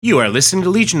You are listening to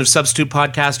Legion of Substitute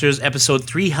Podcasters, episode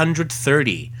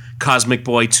 330, Cosmic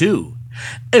Boy 2,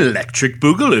 Electric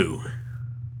Boogaloo.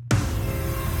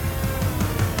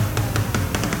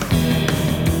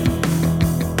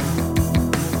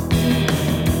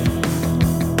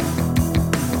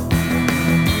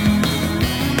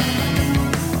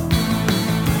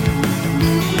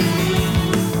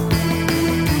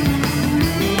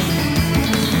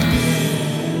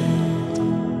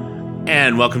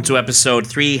 And welcome to episode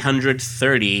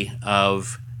 330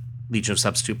 of Legion of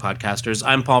Substitute Podcasters.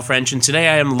 I'm Paul French, and today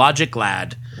I am Logic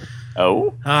Lad.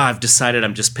 Oh? I've decided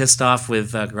I'm just pissed off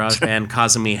with GarageBand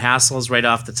causing me hassles right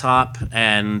off the top,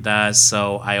 and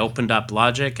so I opened up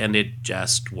Logic, and it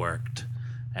just worked.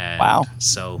 And wow.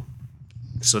 So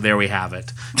there we have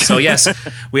it. So yes,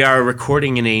 we are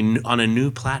recording on a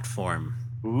new platform.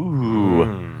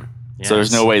 Ooh. Yes. So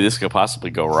there's no way this could possibly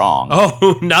go wrong.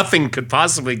 Oh, nothing could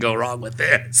possibly go wrong with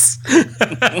this.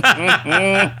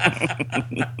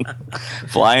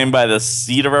 Flying by the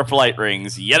seat of our flight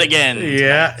rings yet again.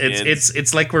 Yeah,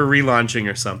 it's like we're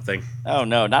relaunching or something. Oh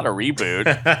no, not a reboot.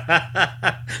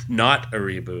 Not a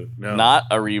reboot. No. Not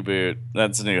a reboot.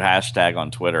 That's a new hashtag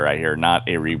on Twitter, I hear. Not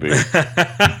a reboot.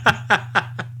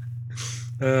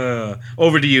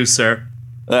 Over to you, sir.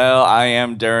 Well, I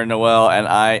am Darren Noel, and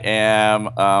I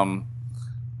am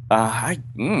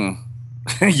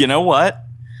you know what?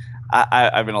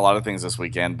 I've been a lot of things this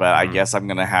weekend, but I guess I'm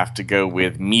gonna have to go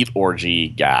with Meat Orgy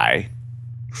Guy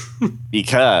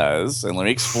because, and let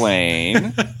me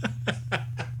explain.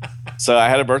 So I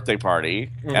had a birthday party,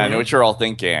 and I know what you're all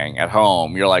thinking at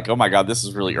home. You're like, "Oh my god, this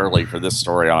is really early for this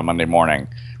story on a Monday morning."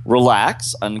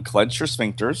 Relax, unclench your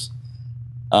sphincters.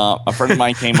 A friend of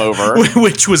mine came over.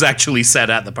 Which was actually said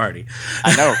at the party.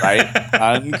 I know, right?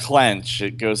 Unclench.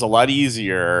 It goes a lot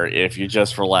easier if you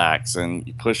just relax and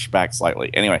you push back slightly.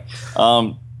 Anyway,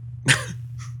 I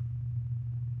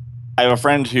have a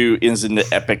friend who is into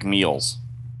epic meals.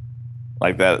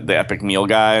 Like the epic meal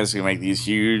guys who make these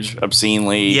huge,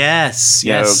 obscenely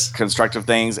constructive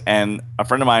things. And a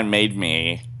friend of mine made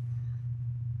me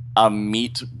a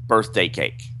meat birthday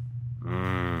cake.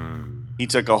 He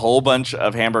took a whole bunch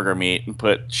of hamburger meat and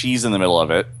put cheese in the middle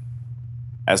of it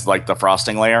as like the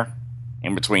frosting layer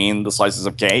in between the slices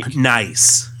of cake.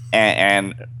 Nice.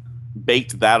 And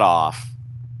baked that off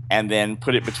and then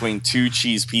put it between two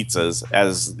cheese pizzas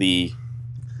as the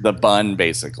bun,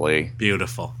 basically.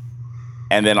 Beautiful.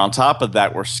 And then on top of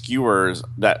that were skewers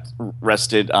that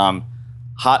rested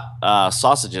hot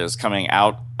sausages coming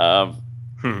out of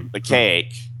the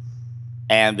cake.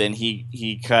 And then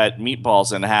he cut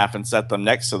meatballs in half and set them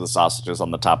next to the sausages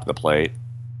on the top of the plate,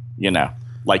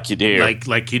 like you do.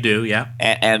 Like you do, yeah.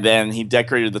 And then he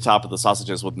decorated the top of the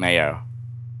sausages with mayo.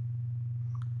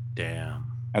 Damn.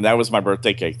 And that was my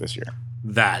birthday cake this year.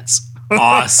 That's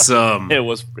awesome. It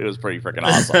was pretty freaking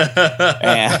awesome.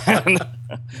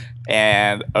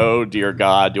 and oh dear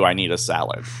God, do I need a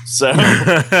salad? So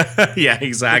yeah,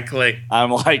 exactly.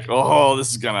 I'm like,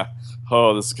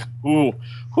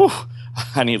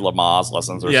 I need Lamaze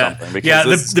lessons or something because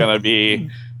this is going to be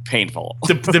painful.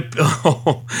 It's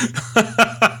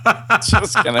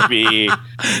just going to be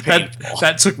painful.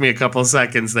 That took me a couple of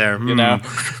seconds there. You know?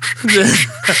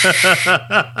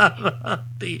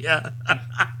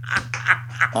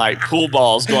 Like pool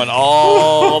balls going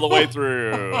all the way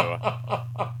through.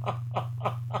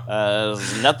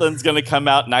 Nothing's going to come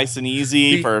out nice and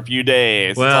easy for a few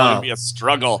days. Well, it's all going to be a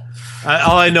struggle.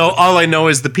 All I know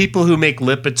is the people who make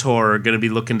Lipitor are going to be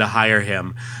looking to hire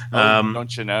him.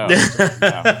 Don't you know?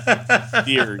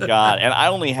 Dear God. And I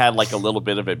only had like a little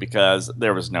bit of it because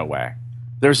there was no way.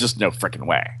 There's just no freaking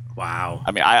way. Wow.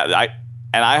 I mean,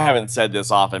 I haven't said this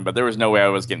often, but there was no way I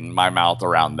was getting my mouth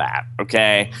around that.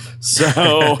 Okay. So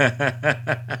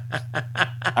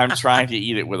I'm trying to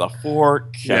eat it with a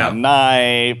fork and a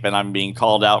knife, and I'm being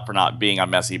called out for not being a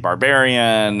messy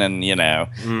barbarian. And,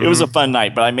 it was a fun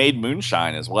night, but I made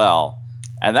moonshine as well.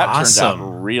 And that turned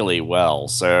out really well.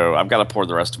 So I've got to pour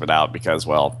the rest of it out because,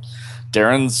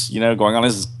 Darren's, going on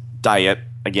his diet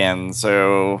again.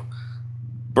 So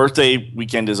birthday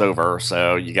weekend is over.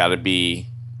 So you got to be,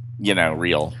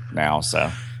 real now.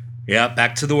 So yeah,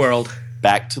 back to the world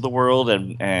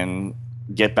and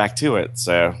get back to it.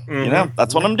 So,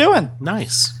 that's what I'm doing.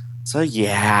 Nice. So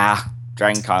yeah,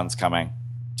 Dragon Con's coming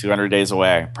 200 days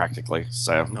away practically.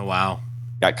 So, oh, wow.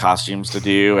 Got costumes to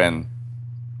do and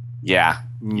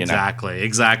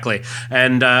Exactly.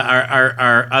 And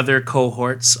our other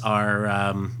cohorts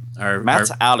are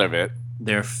Matt's out of it.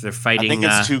 They're fighting. I think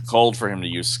it's too cold for him to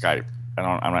use Skype.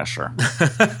 I'm not sure.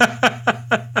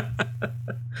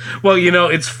 Well,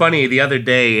 it's funny. The other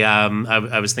day,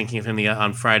 I was thinking of him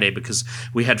on Friday because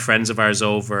we had friends of ours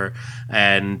over,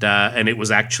 and it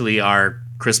was actually our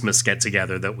Christmas get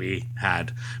together that we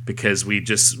had because we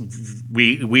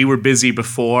were busy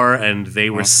before and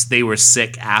they were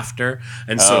sick after,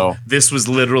 and so this was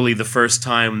literally the first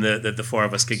time that the four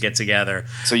of us could get together.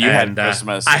 So you had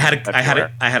Christmas. I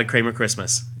had a Kramer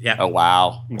Christmas. Yeah. Oh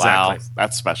wow! Exactly. Wow,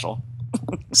 that's special.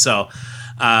 So,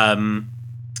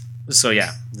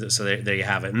 yeah. So there you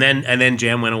have it. And then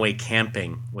Jan went away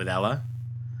camping with Ella.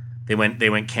 They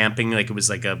went camping like it was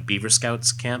like a Beaver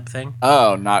Scouts camp thing.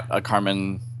 Oh, not a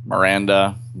Carmen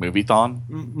Miranda movie-thon?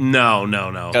 No.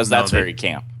 Because that's very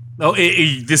camp. Oh,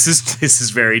 this is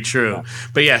very true. Yeah.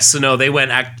 But yes, so no, they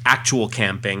went actual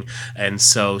camping, and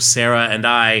so Sarah and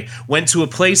I went to a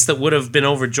place that would have been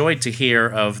overjoyed to hear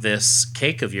of this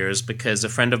cake of yours because a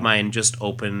friend of mine just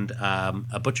opened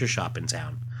a butcher shop in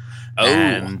town. Oh,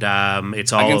 and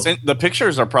it's all the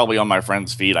pictures are probably on my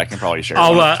friend's feed. I can probably share.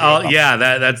 Yeah,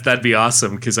 that'd be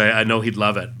awesome because I know he'd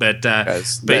love it. But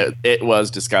it was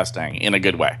disgusting in a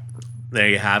good way. There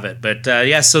you have it. But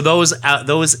so those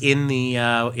in the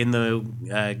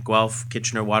Guelph,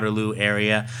 Kitchener, Waterloo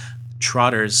area,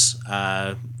 Trotter's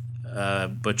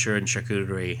Butcher and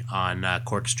Charcuterie on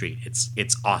Cork Street.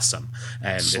 It's awesome,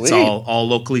 and Sweet. It's all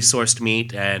locally sourced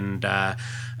meat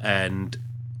and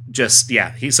just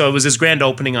so it was his grand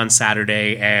opening on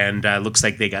Saturday, and looks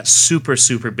like they got super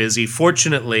super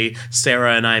Fortunately,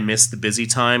 Sarah and I missed the busy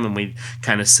time, and we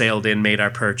kind of sailed in, made our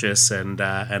purchase, and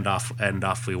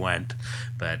off we went.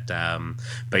 But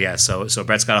yeah, so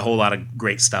Brett's got a whole lot of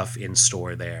great stuff in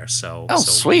store there. So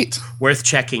sweet, worth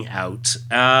checking out.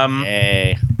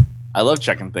 Hey, I love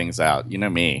checking things out. You know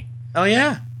me. Oh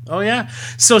yeah.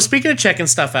 So speaking of checking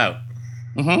stuff out,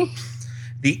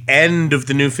 the end of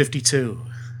the New 52.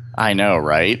 I know,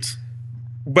 right?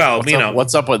 Well,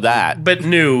 what's up with that? But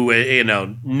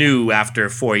new after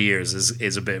 4 years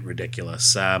is a bit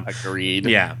ridiculous. Agreed.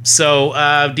 Yeah. So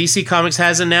DC Comics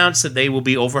has announced that they will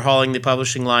be overhauling the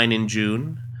publishing line in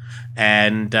June.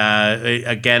 And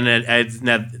again,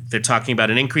 they're talking about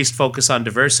an increased focus on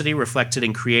diversity reflected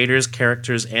in creators,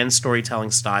 characters, and storytelling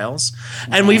styles.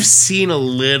 And we've seen a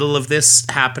little of this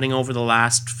happening over the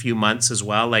last few months as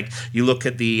well. Like you look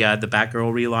at the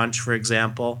Batgirl relaunch, for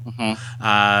example,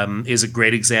 is a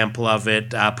great example of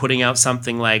it. Putting out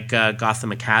something like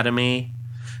Gotham Academy.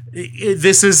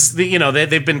 This is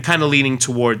they've been kind of leaning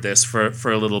toward this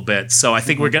for a little bit. So I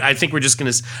think I think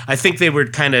they were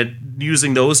kind of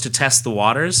using those to test the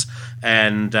waters,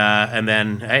 and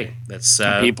then hey, that's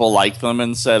people liked them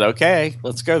and said, okay,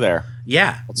 let's go there.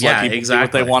 Yeah, let's let people do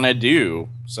what they want to do.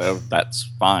 So that's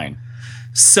fine.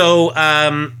 So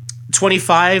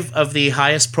 25 of the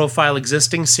highest profile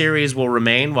existing series will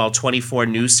remain, while 24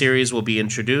 new series will be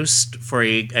introduced for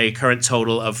a current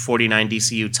total of 49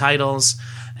 DCU titles.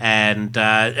 And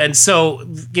so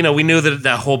we knew that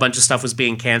a whole bunch of stuff was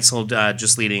being canceled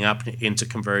just leading up into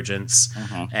Convergence,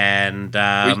 and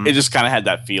it just kind of had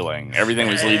that feeling. Everything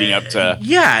was leading up to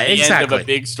the end of a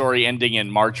big story ending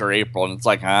in March or April, and it's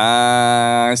like,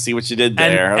 I see what you did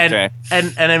there. Okay,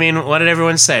 and I mean, what did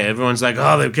everyone say? Everyone's like,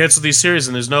 oh, they've canceled these series,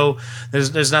 and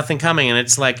there's nothing coming, and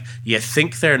it's like, you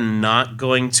think they're not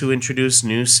going to introduce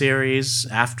new series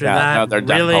after that? No, they're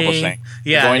done publishing.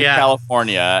 Yeah, they're going to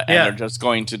California, and they're just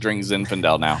going to drink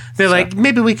Zinfandel now. They're like,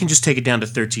 maybe we can just take it down to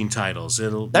 13 titles.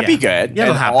 That'd be good. Yeah,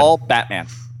 it'll happen. All Batman.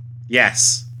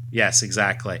 Yes,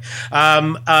 exactly.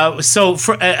 So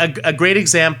for a great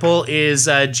example is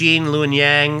Gene Luen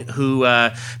Yang, who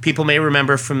people may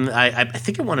remember from, I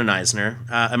think it won an Eisner,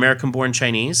 American-born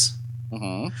Chinese.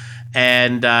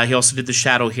 And he also did The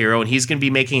Shadow Hero, and he's going to be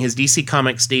making his DC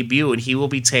Comics debut, and he will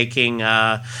be taking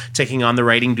on the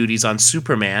writing duties on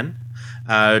Superman.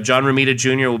 John Romita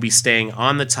Jr. will be staying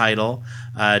on the title.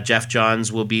 Jeff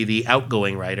Johns will be the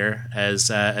outgoing writer as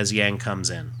Yang comes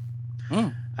in.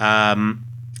 I'm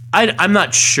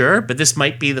not sure, but this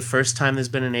might be the first time there's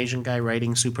been an Asian guy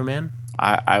writing Superman.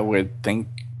 I would think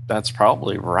that's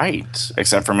probably right,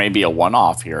 except for maybe a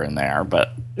one-off here and there.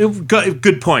 But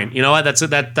good point. You know what? That's a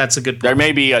good point. There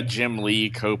may be a Jim Lee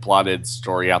co-plotted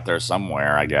story out there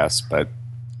somewhere, I guess, but.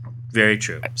 Very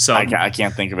true. So I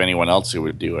can't think of anyone else who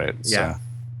would do it. So.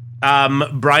 Yeah.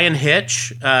 Brian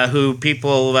Hitch, who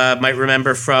people might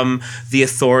remember from The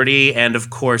Authority and, of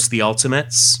course, The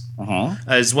Ultimates,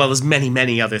 as well as many,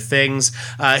 many other things.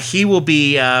 He will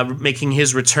be making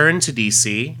his return to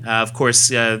DC. Of course,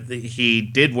 he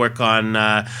did work on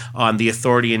The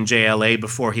Authority and JLA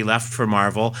before he left for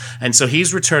Marvel. And so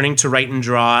he's returning to write and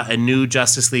draw a new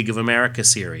Justice League of America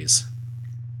series.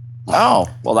 Oh,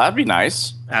 well, that'd be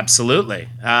nice. Absolutely.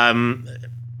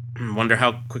 Wonder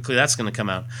how quickly that's going to come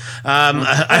out.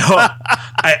 I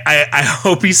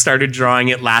hope he started drawing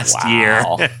it last year.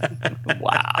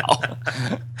 Wow.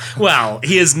 Well,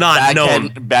 he is not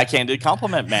known. Backhanded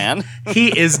compliment, man.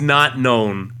 He is not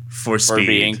known for speed. For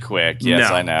being quick. Yes,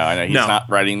 no. I know. He's not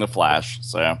writing the Flash.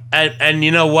 So. And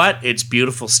you know what? It's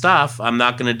beautiful stuff. I'm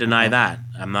not going to deny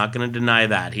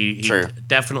that. He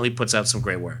definitely puts out some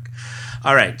great work.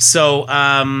 All right. So,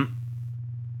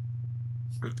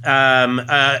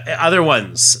 other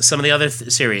ones, some of the other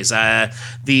series,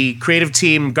 the creative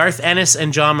team Garth Ennis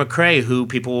and John McCrea, who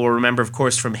people will remember, of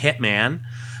course, from Hitman,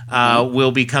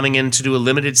 will be coming in to do a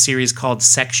limited series called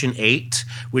Section 8,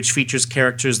 which features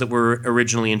characters that were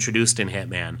originally introduced in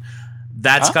Hitman.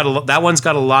 That one's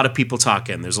got a lot of people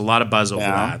talking. There's a lot of buzz over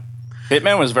that.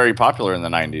 Hitman was very popular in the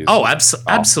 90s. Oh,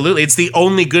 absolutely. It's the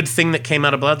only good thing that came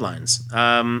out of Bloodlines.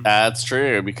 That's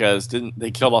true, because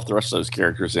they killed off the rest of those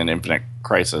characters in Infinite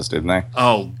Crisis, didn't they?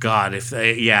 Oh, God. If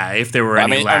there were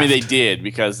any left. I mean, they did,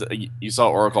 because you saw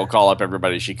Oracle call up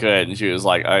everybody she could, and she was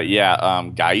like,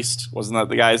 Geist. Wasn't that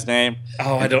the guy's name?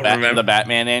 Oh, I don't remember. In the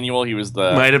Batman annual, he was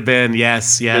the... Might have been,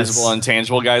 yes. Visible and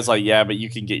tangible guy's like, yeah, but you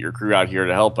can get your crew out here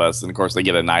to help us. And, of course, they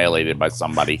get annihilated by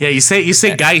somebody. Yeah, you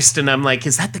say Geist, and I'm like,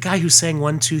 is that the guy who's saying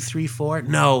 1, 2, 3, 4?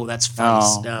 No, that's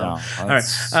Feist. No. All right.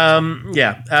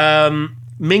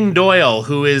 Ming Doyle,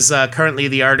 who is currently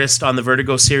the artist on the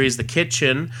Vertigo series The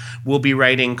Kitchen, will be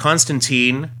writing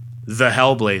Constantine, the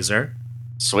Hellblazer.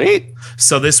 Sweet.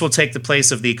 So this will take the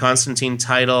place of the Constantine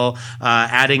title,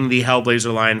 adding the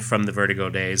Hellblazer line from the Vertigo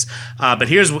days. But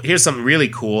here's something really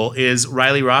cool: is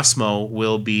Riley Rossmo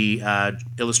will be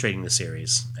illustrating the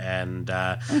series, and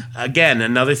again,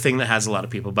 another thing that has a lot of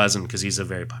people buzzing because he's a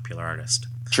very popular artist.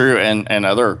 True, and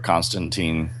other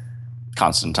Constantine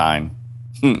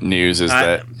news is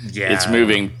that it's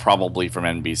moving probably from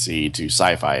NBC to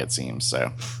Sci-Fi. It seems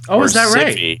so. Oh, is that Sci-Fi.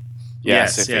 right?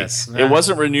 Yes. It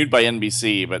wasn't renewed by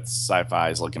NBC, but Sci-Fi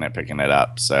is looking at picking it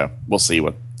up. So we'll see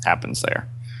what happens there.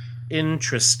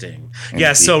 Interesting.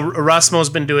 Yeah. So Rossmo's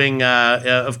been doing.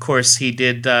 Of course, he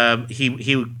did.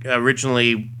 He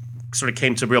originally sort of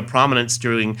came to real prominence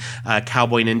during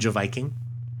Cowboy Ninja Viking,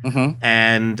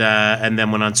 and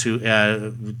then went on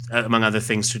to, among other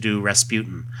things, to do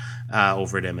Rasputin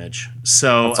over at Image.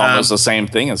 So it's almost the same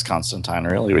thing as Constantine,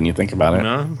 really, when you think about it.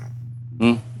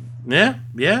 Yeah.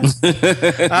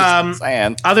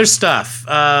 Other stuff.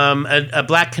 A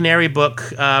Black Canary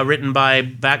book written by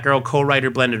Batgirl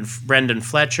co-writer Brendan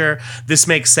Fletcher. This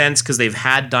makes sense because they've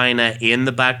had Dinah in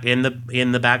the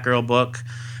Batgirl book.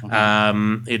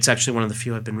 It's actually one of the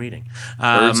few I've been reading.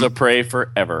 Birds of Prey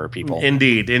forever, people.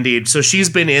 Indeed. So she's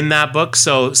been in that book.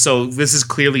 So this is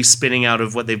clearly spinning out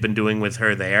of what they've been doing with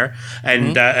her there,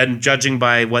 and judging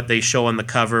by what they show on the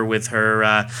cover with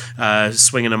her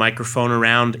swinging a microphone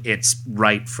around, it's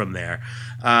right from there.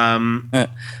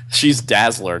 She's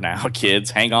Dazzler now,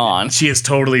 kids. Hang on. She is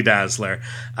totally Dazzler.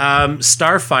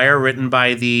 Starfire, written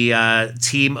by the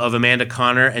team of Amanda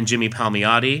Connor and Jimmy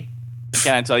Palmiotti.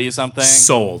 Can I tell you something?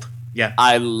 Sold. Yeah.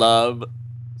 I love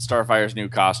Starfire's new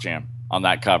costume on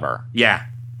that cover. Yeah.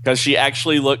 Because she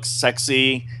actually looks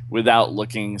sexy without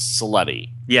looking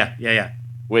slutty. Yeah.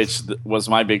 Which was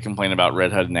my big complaint about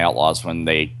Red Hood and the Outlaws when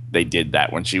they did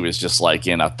that, when she was just like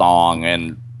in a thong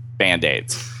and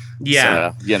Band-Aids.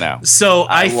 Yeah. So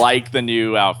I like the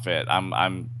new outfit.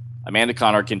 Amanda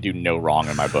Connor can do no wrong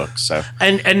in my book. So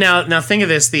and now think of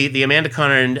this: the Amanda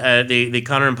Connor and the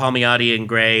Connor and Palmiotti and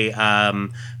Gray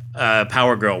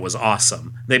Power Girl was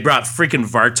awesome. They brought freaking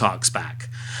Vartox back.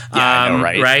 Yeah, I know,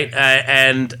 right? Right,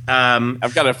 and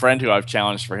I've got a friend who I've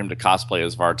challenged for him to cosplay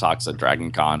as Vartox at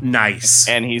Dragon Con. Nice.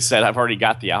 And he said, "I've already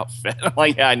got the outfit." I'm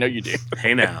like, "Yeah, I know you do."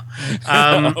 Hey now,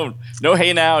 no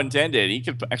hey now intended. He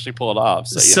could actually pull it off.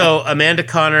 So Amanda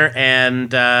Connor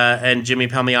and Jimmy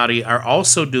Palmiotti are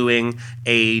also doing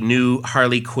a new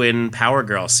Harley Quinn Power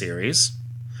Girl series.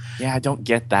 Yeah, I don't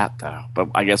get that though, but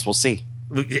I guess we'll see.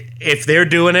 If they're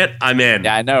doing it, I'm in.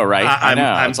 Yeah, I know, right? I know.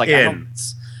 I'm like, in.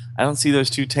 I don't see those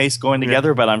two tastes going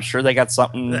together, but I'm sure they got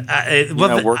something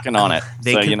working on it.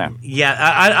 Yeah,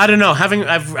 I don't know.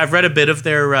 I've read a bit of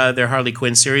their Harley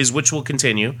Quinn series, which will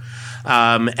continue,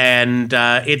 and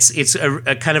it's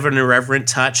a kind of an irreverent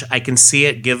touch. I can see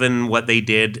it given what they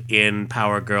did in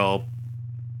Power Girl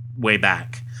way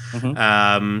back.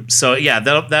 So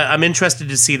yeah, I'm interested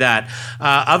to see that.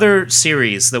 Other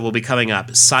series that will be coming up: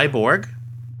 Cyborg,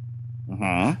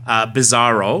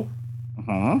 Bizarro.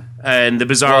 And the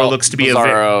Bizarro looks to be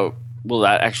Bizarro. Will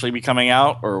that actually be coming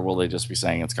out, or will they just be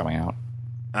saying it's coming out?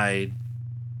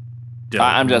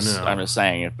 I'm just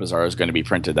saying, if Bizarro is going to be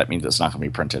printed, that means it's not going to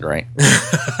be printed, right?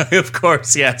 Of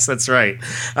course, yes, that's right.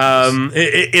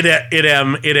 It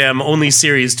am only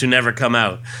series to never come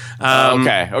out.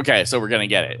 Okay, so we're going to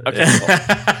get it. Okay,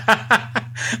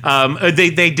 cool.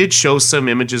 They did show some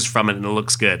images from it, and it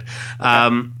looks good.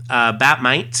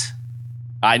 Batmite.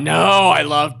 I know, I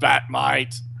love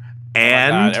Batmite.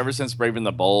 And oh ever since Brave and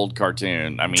the Bold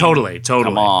cartoon, I mean, totally.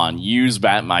 Come on, use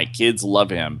Batmite. Kids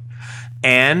love him.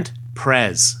 And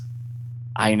Prez.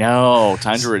 I know.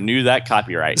 Time to renew that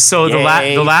copyright. So the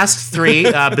last three,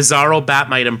 Bizarro,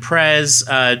 Batmite, and Prez,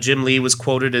 Jim Lee was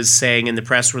quoted as saying in the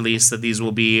press release that these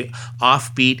will be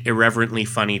offbeat, irreverently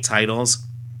funny titles.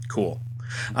 Cool.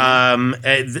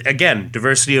 Again,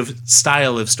 diversity of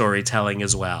style of storytelling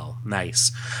as well.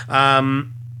 Nice.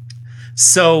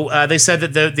 So they said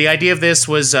that the idea of this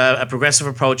was a progressive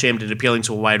approach aimed at appealing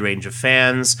to a wide range of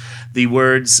fans. The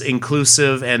words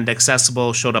inclusive and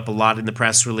accessible showed up a lot in the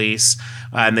press release,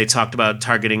 and they talked about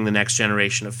targeting the next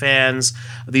generation of fans.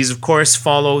 These, of course,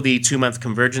 follow the 2-month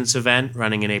Convergence event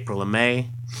running in April and May,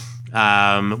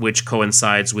 which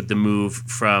coincides with the move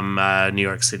from New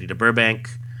York City to Burbank.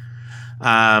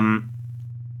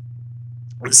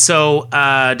 So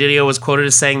Didio was quoted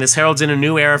as saying, "This heralds in a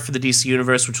new era for the DC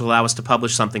Universe, which will allow us to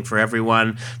publish something for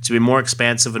everyone, to be more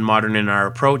expansive and modern in our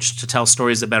approach, to tell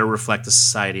stories that better reflect the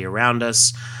society around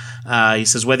us." He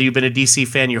says, "Whether you've been a DC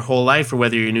fan your whole life or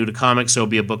whether you're new to comics, there will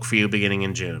be a book for you beginning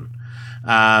in June."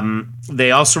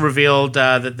 They also revealed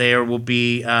that there will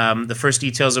be the first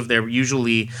details of their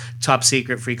usually top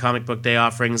secret free comic book day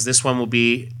offerings. This one will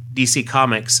be DC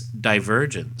Comics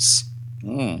Divergence.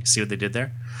 See what they did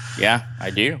there? Yeah,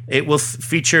 I do. It will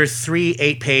feature 3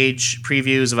 8-page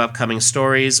previews of upcoming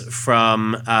stories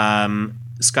from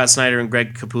Scott Snyder and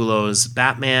Greg Capullo's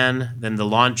Batman, then the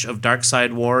launch of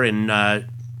Darkseid War in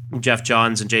Jeff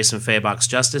Johns and Jason Fabok's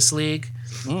Justice League,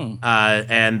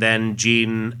 and then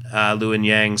Gene Luen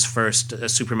Yang's first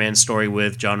Superman story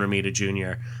with John Romita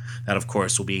Jr. That, of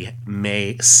course, will be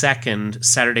May 2nd.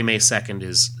 Saturday, May 2nd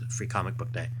is Free Comic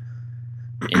Book Day.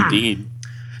 Indeed.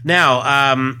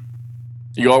 Now,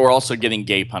 we're also getting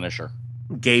Gay Punisher.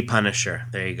 Gay Punisher.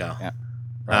 There you go. Yeah.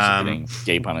 We're also getting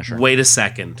Gay Punisher. Wait a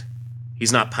second.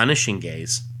 He's not punishing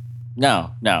gays.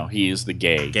 No, he is the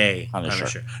gay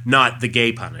Punisher. Not the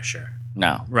gay Punisher.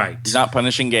 No. Right. He's not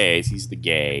punishing gays. He's the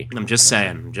gay. I'm just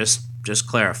saying. Just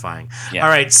clarifying. Yeah. All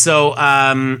right. So,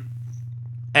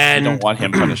 and you don't want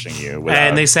him punishing you.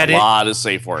 And they said a lot of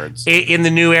safe words. In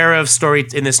this new era of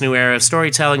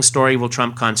storytelling, story will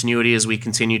trump continuity as we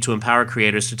continue to empower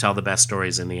creators to tell the best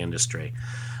stories in the industry.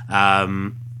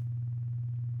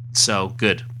 So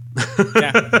good.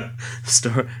 Yeah.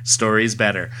 Story's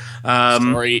better.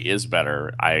 Story is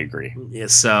better. I agree. Yeah,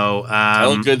 so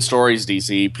tell good stories,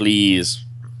 DC, please.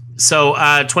 So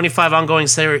 25 ongoing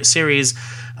series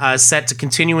set to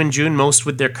continue in June, most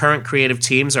with their current creative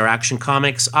teams are Action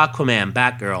Comics, Aquaman,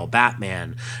 Batgirl,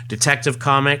 Batman, Detective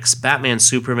Comics, Batman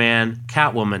Superman,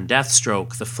 Catwoman,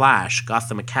 Deathstroke, The Flash,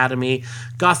 Gotham Academy,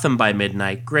 Gotham by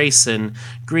Midnight, Grayson,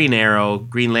 Green Arrow,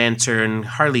 Green Lantern,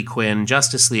 Harley Quinn,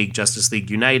 Justice League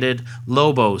United,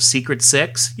 Lobo, Secret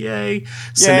Six, yay,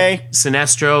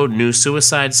 Sinestro, New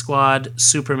Suicide Squad,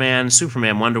 Superman,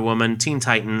 Wonder Woman, Teen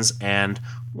Titans, and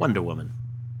Wonder Woman.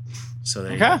 So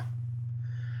there you go.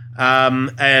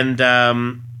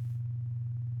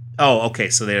 Okay.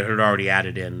 So they had already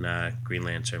added in Green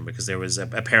Lantern because there was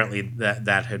apparently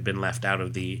that had been left out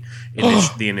of the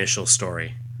initial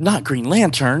story. Not Green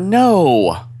Lantern,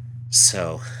 no.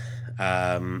 So,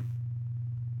 as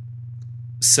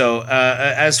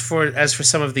for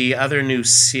some of the other new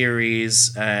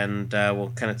series, and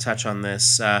we'll kind of touch on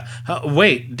this.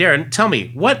 Wait, Darren, tell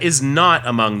me, what is not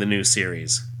among the new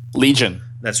series? Legion.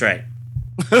 That's right.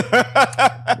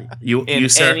 In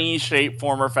any shape,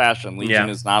 form, or fashion, Legion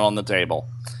is not on the table.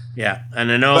 Yeah,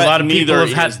 and I know a lot of people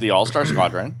have had the All-Star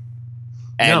Squadron,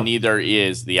 and neither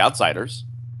is the Outsiders.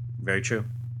 Very true.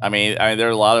 I mean, there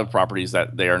are a lot of properties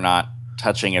that they are not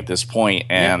touching at this point,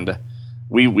 and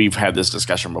we've had this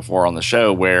discussion before on the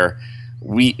show where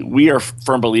we are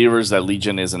firm believers that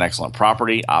Legion is an excellent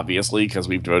property, obviously, because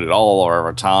we've devoted all of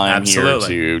our time here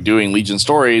to doing Legion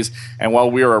stories. And while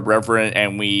we are irreverent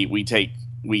and we take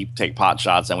pot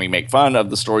shots and we make fun of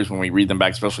the stories when we read them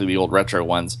back, especially the old retro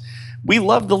ones, we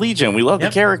love the Legion. We love the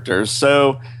characters.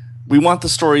 So we want the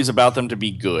stories about them to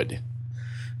be good.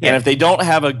 Yeah. And if they don't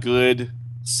have a good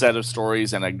set of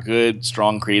stories and a good,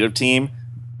 strong creative team,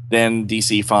 then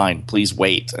DC, fine. Please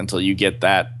wait until you get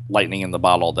that lightning in the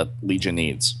bottle that Legion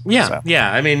needs. Yeah, so.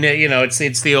 Yeah. I mean,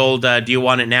 it's the old, do you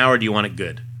want it now or do you want it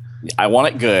good? I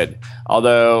want it good.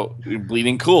 Although,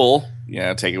 Bleeding Cool,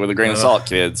 take it with a grain of salt,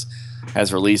 kids.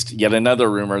 has released yet another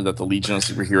rumor that the Legion of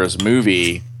Superheroes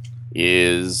movie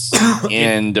is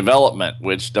in development,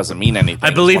 which doesn't mean anything.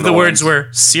 I believe the words were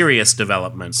serious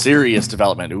development. Serious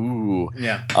development. Ooh.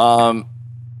 Yeah.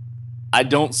 I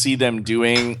don't see them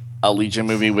doing a Legion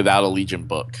movie without a Legion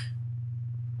book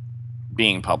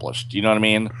being published. You know what I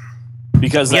mean?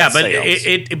 Because that's but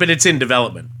it's in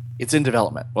development. It's in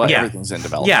development. Well, everything's in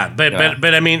development. Yeah,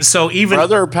 but I mean, so even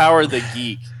Brother Power the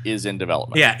Geek is in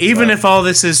development. Yeah, even if all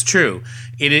this is true,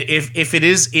 if it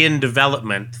is in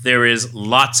development, there is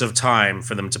lots of time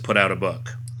for them to put out a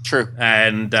book. True.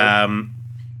 And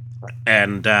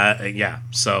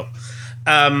so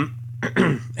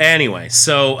anyway,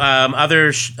 so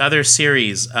other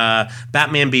series,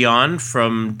 Batman Beyond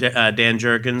from Dan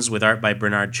Jurgens with art by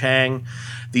Bernard Chang.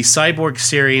 The Cyborg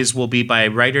series will be by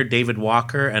writer David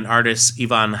Walker and artists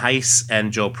Ivan Heiss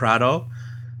and Joe Prado.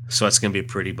 So it's going to be a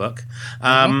pretty book.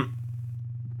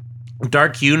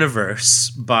 Dark Universe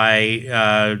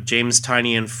by James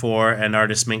Tynion IV and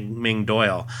artist Ming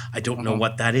Doyle. I don't know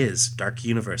what that is. Dark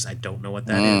Universe. I don't know what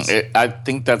that is. I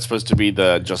think that's supposed to be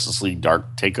the Justice League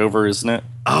Dark Takeover, isn't it?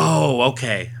 Oh,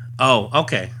 okay. So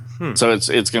it's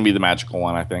going to be the magical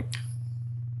one, I think.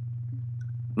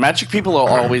 Magic people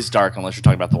are always dark unless you're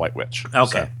talking about the White Witch.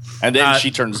 Okay. So. And then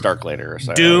she turns dark later.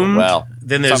 So, Doomed. Well,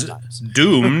 then there's sometimes.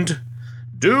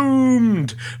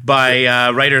 Doomed by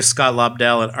writer Scott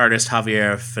Lobdell and artist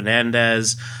Javier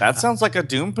Fernandez. That sounds like a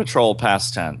Doom Patrol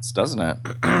past tense, doesn't it?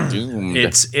 Doomed.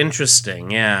 It's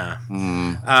interesting, yeah.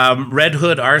 Red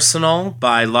Hood Arsenal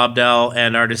by Lobdell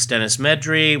and artist Dennis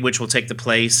Medry, which will take the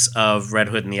place of Red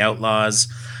Hood and the Outlaws.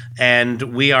 And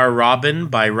We Are Robin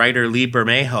by writer Lee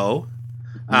Bermejo,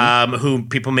 who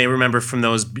people may remember from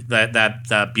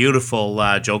that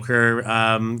beautiful Joker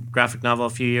graphic novel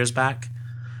a few years back.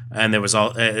 And there was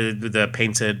all the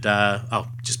painted,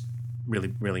 just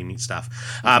really, really neat stuff.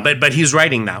 But he's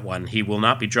writing that one. He will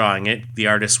not be drawing it. The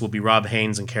artists will be Rob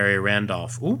Haynes and Carrie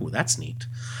Randolph. Ooh, that's neat.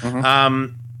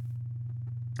 And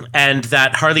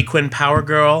that Harley Quinn Power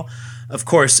Girl, of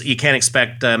course, you can't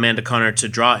expect Amanda Conner to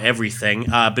draw everything,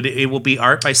 but it will be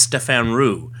art by Stefan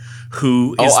Roux,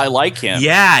 who is... I like him.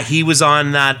 Yeah, he was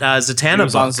on that Zatanna book. He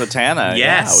was on Zatanna. Yes.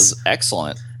 Yeah, it was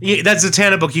excellent. Yeah, that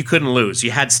Zatanna book you couldn't lose. You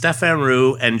had Stefan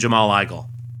Roux and Jamal Igle.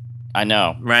 I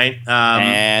know. Right?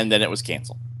 And then it was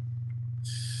canceled.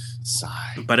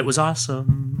 Sigh. But it was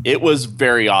awesome. It was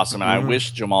very awesome, and I wish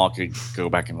Jamal could go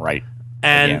back and write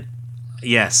again.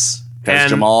 Yes. Because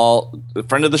Jamal, the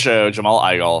friend of the show, Jamal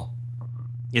Igle,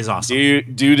 is awesome.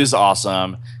 Dude is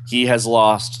awesome. He has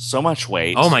lost so much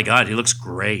weight. Oh my God, he looks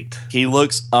great. He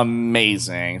looks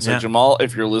amazing. So Jamal,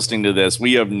 if you're listening to this,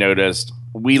 we have noticed.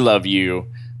 We love you.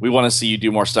 We want to see you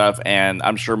do more stuff, and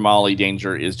I'm sure Molly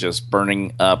Danger is just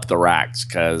burning up the racks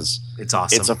because it's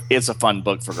awesome. It's a fun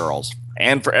book for girls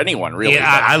and for anyone, really.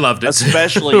 Yeah, I loved it,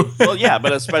 especially.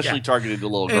 But especially targeted to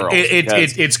little girls.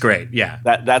 It's great. Yeah,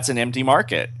 that's an empty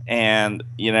market, and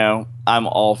I'm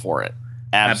all for it.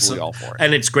 Absolutely all for it.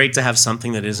 And it's great to have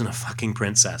something that isn't a fucking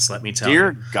princess. Let me tell you.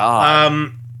 Dear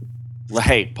God.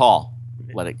 Hey, Paul,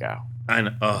 let it go. I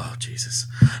know. Oh, Jesus.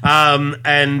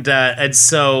 And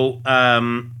so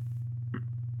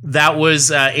that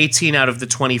was 18 out of the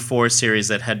 24 series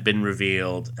that had been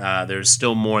revealed. There's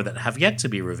still more that have yet to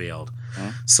be revealed.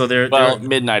 So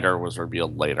Midnighter was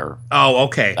revealed later. Oh,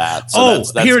 okay. That's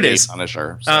here it is.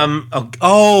 Punisher. So.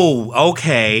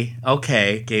 Okay.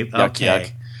 Okay. Yuck,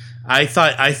 yuck. I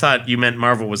thought you meant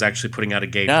Marvel was actually putting out a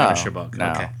gay Punisher book.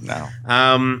 No.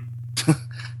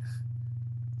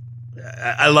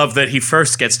 I love that he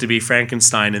first gets to be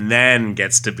Frankenstein and then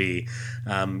gets to be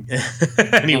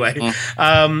anyway.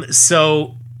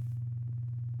 So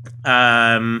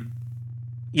the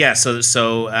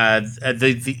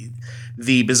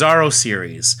Bizarro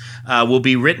series will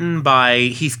be written by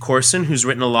Heath Corson, who's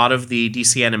written a lot of the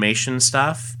DC animation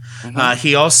stuff.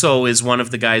 He also is one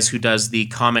of the guys who does the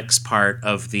comics part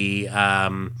of the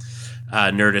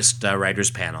Nerdist Writers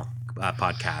Panel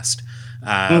podcast.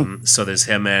 So there's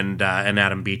him and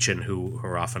Adam Beechin who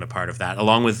are often a part of that,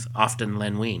 along with often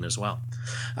Len Wein as well.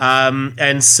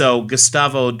 And so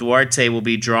Gustavo Duarte will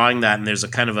be drawing that, and there's a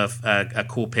kind of a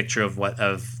cool picture of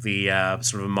the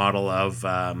sort of a model of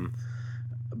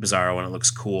Bizarro, and it looks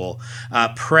cool.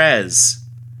 Prez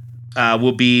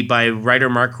will be by writer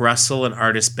Mark Russell and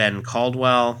artist Ben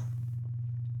Caldwell.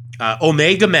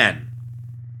 Omega Men.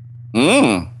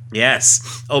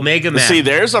 Yes, Omega Man. See,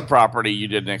 there's a property you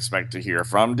didn't expect to hear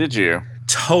from, did you?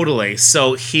 Totally.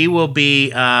 So he will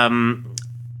be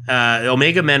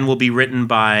Omega Men will be written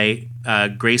by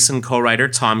Grayson co-writer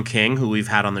Tom King, who we've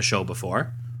had on the show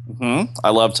before. I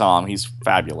love Tom. He's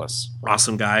fabulous.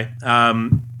 Awesome guy.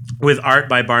 with art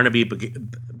by Barnaby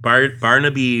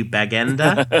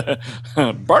Bagenda.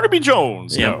 Barnaby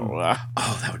Jones. Yeah. No.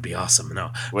 Oh, that would be awesome.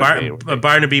 No, Would be.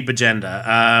 Barnaby Bagenda,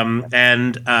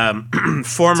 and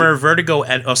former Vertigo.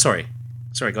 Sorry,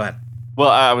 go ahead. Well,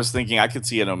 I was thinking I could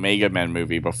see an Omega Men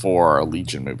movie before a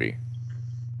Legion movie.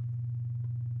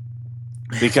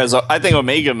 Because I think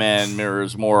Omega Men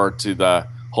mirrors more to the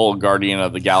whole Guardian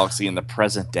of the Galaxy in the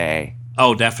present day.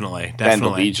 Oh, definitely. Than the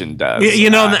Legion does. You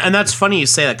know, and that's funny you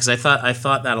say that, because I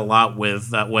thought that a lot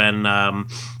with when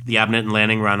the Abnett and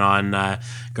Lanning run on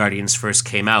Guardians first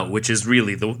came out, which is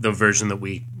really the version that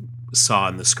we saw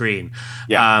on the screen.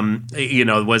 Yeah. You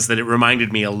know, was that it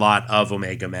reminded me a lot of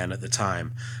Omega Men at the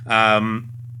time.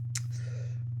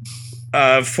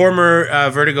 Former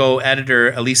Vertigo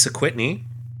editor Elisa Quitney,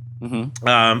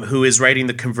 who is writing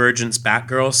the Convergence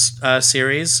Batgirl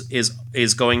series,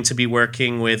 is going to be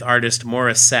working with artist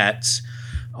Morissette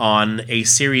on a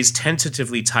series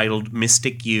tentatively titled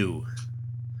Mystic U.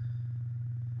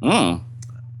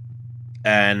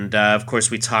 And, of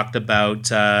course, we talked about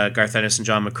Garth Ennis and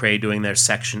John McCrae doing their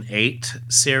Section 8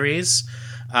 series.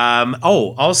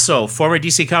 Also, former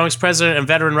DC Comics president and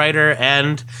veteran writer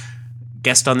and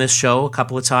guest on this show a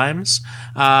couple of times,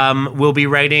 will be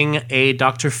writing a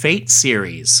Dr. Fate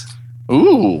series.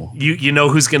 Ooh. You know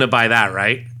who's going to buy that,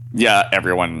 right? Yeah,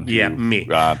 everyone. Yeah, me.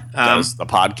 Does the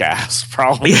podcast,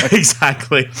 probably. Yeah,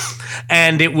 exactly.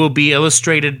 And it will be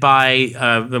illustrated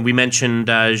by, we mentioned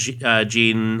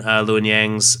Jean Luen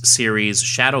Yang's series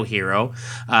Shadow Hero.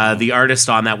 The artist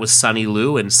on that was Sonny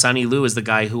Liu, and Sonny Liu is the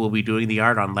guy who will be doing the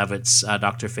art on Levitt's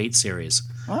Dr. Fate series.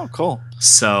 Oh, cool.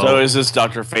 So is this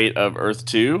Dr. Fate of Earth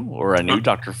 2 or a new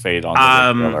Dr. Fate on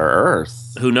the regular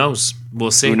Earth? Who knows?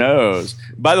 We'll see. Who knows?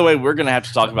 By the way, we're going to have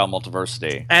to talk about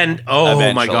Multiversity. And,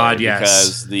 oh my God, yes.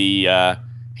 Because the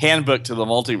handbook to the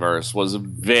multiverse was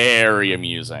very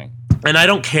amusing. And I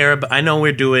don't care, but I know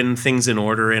we're doing things in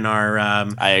order in our...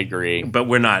 I agree. But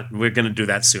we're not. We're going to do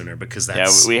that sooner because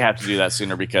that's... Yeah, we have to do that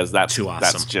sooner because that's too awesome.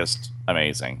 That's just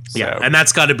amazing. So. Yeah, and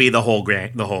that's got to be the whole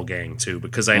gang too,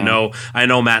 because I know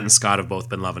Matt and Scott have both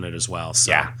been loving it as well.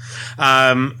 So. Yeah.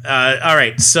 All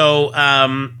right. So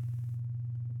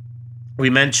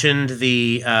we mentioned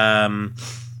the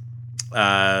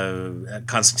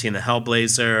Constantine the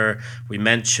Hellblazer. We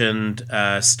mentioned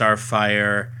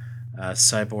Starfire,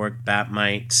 Cyborg,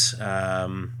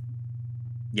 Batmite.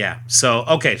 Yeah. So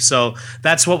okay. So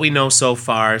that's what we know so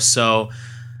far. So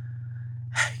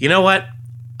you know what?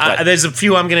 There's a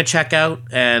few I'm going to check out,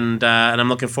 and I'm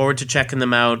looking forward to checking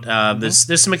them out.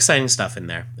 There's some exciting stuff in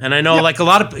there, and I know like a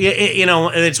lot of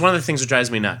it's one of the things that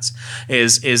drives me nuts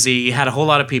is he had a whole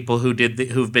lot of people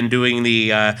who've been doing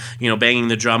the banging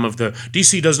the drum of the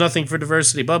DC does nothing for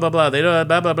diversity, blah blah blah. They don't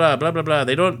blah blah blah blah blah blah.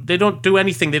 They don't do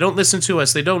anything. They don't listen to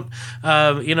us. They don't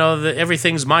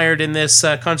everything's mired in this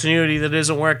continuity that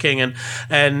isn't working,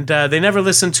 and they never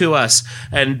listen to us.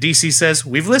 And DC says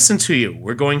we've listened to you.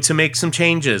 We're going to make some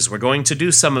changes. We're going to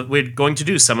do some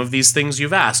of these things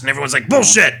you've asked, and everyone's like,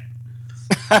 bullshit.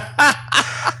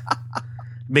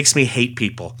 Makes me hate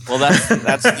people. Well, that's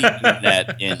the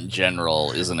internet in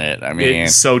general, isn't it? I mean,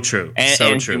 it's so true.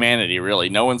 And humanity, really.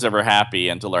 No one's ever happy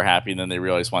until they're happy, and then they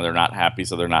realize why they're not happy,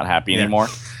 so they're not happy anymore.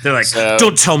 They're like,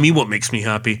 don't tell me what makes me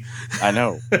happy. I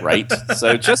know, right?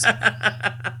 So just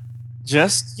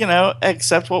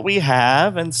accept what we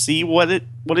have and see what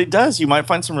it does. You might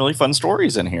find some really fun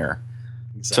stories in here.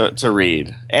 Exactly. To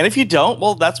read. And if you don't,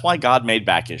 well, that's why God made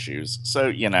back issues. So,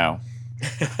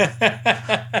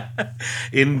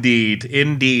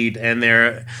 Indeed. And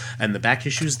the back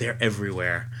issues, they're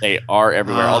everywhere. They are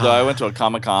everywhere. Although I went to a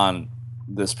Comic-Con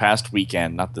this past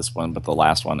weekend, not this one, but the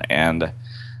last one, and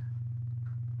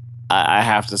I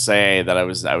have to say that I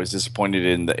was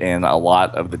disappointed in a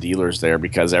lot of the dealers there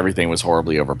because everything was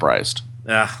horribly overpriced.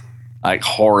 Yeah. Like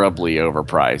horribly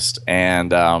overpriced.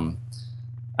 And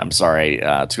I'm sorry,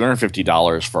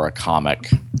 $250 for a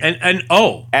comic, and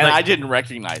I didn't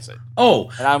recognize it. Oh,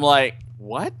 and I'm like,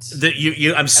 what?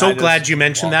 I'm so glad you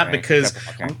mentioned that because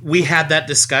we had that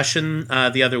discussion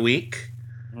the other week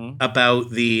about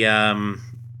the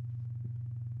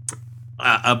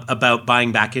about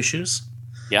buying back issues.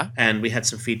 Yeah, and we had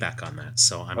some feedback on that,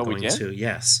 so I'm going to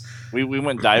yes. We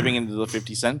went diving into the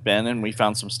 50-cent bin and we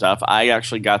found some stuff. I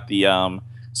actually got the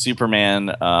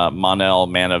Superman Mon-El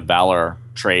Man of Valor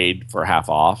trade for half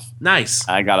off. Nice.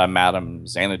 I got a Madame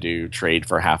Xanadu trade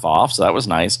for half off, so that was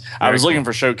nice. I was looking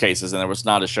for showcases, and there was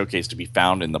not a showcase to be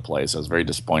found in the place. I was very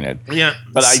disappointed. Yeah.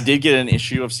 But I did get an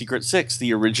issue of Secret Six,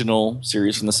 the original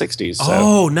series from the 60s. So.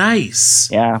 Oh, nice.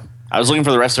 Yeah. I was looking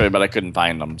for the rest of it, but I couldn't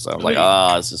find them. So I was like,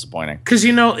 it's disappointing. Because,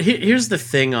 here's the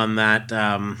thing on that.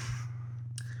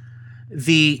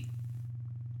 The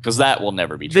because that will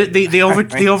never be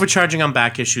the overcharging on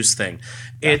back issues thing.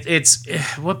 It's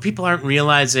what people aren't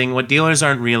realizing, what dealers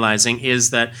aren't realizing is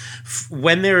that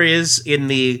when there is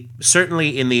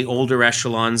certainly in the older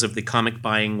echelons of the comic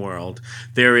buying world,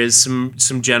 there is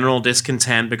some general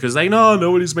discontent because like, no,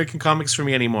 nobody's making comics for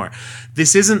me anymore.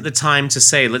 This isn't the time to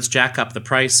say let's jack up the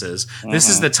prices. This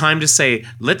is the time to say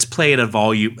let's play it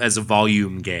as a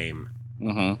volume game.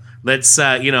 Let's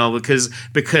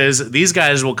because these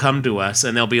guys will come to us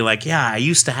and they'll be like, yeah, I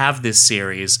used to have this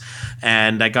series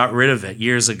and I got rid of it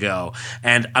years ago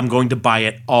and I'm going to buy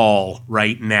it all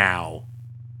right now.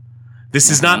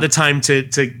 This is not the time to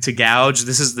gouge.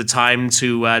 This is the time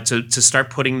to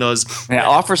start putting those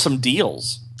offer some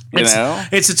deals.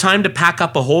 It's a time to pack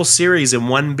up a whole series in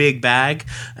one big bag,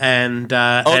 and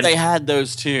they had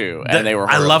those too, and they were.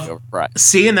 I love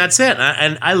and that's it.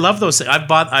 And I love those. I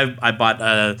bought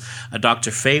a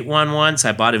Dr. Fate one once.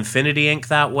 I bought Infinity Inc.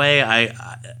 that way.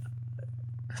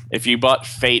 If you bought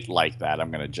Fate like that,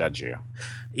 I'm going to judge you.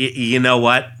 You know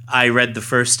what? I read the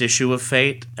first issue of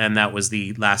Fate, and that was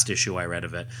the last issue I read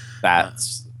of it.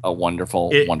 That's a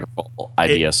wonderful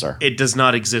idea, sir. It does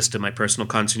not exist in my personal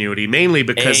continuity, mainly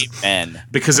because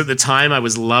at the time I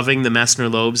was loving the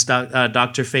Messner-Loeb's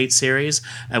Dr. Fate series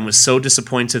and was so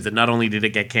disappointed that not only did it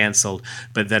get canceled,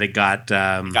 but that it got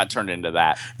turned into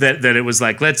that. That it was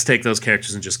like, let's take those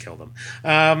characters and just kill them.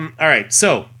 All right,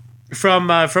 so from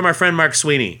our friend Mark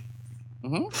Sweeney.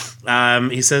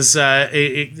 He says,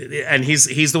 and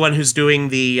he's the one who's doing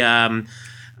the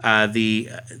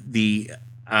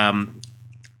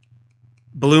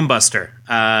Balloon Buster,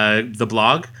 the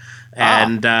blog,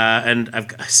 and I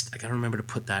gotta remember to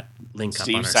put that link up.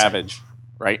 Steve Savage,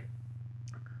 right?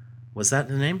 Was that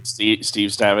the name?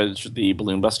 Steve Savage, the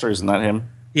Balloon Buster, isn't that him?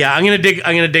 Yeah, I'm gonna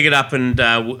dig it up and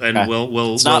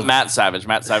we'll. It's not Matt Savage.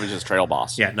 Matt Savage is Trail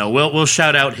Boss. Yeah, no, we'll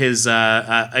shout out his.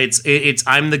 It's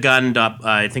I'm the gun.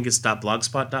 I think it's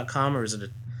 .blogspot.com or is it?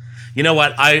 You know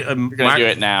what? You're gonna do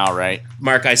it now, right?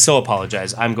 Mark, I so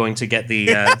apologize. I'm going to get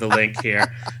the link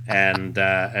here and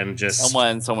just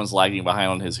someone's lagging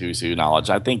behind on his Who's Who knowledge.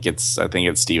 I think it's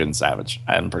Steven Savage.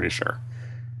 I'm pretty sure.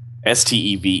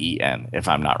 Steven, if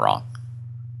I'm not wrong.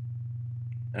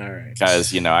 All right.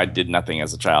 Because I did nothing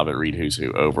as a child but read Who's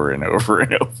Who over and over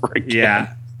and over again.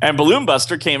 Yeah. And Balloon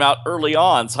Buster came out early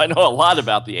on, so I know a lot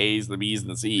about the A's, the B's,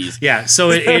 and the C's. Yeah. So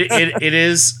it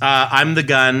is. I'm the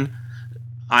gun.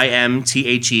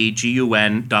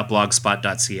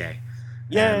 IMTHEGUN.blogspot.ca.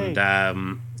 Yay.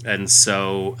 And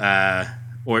so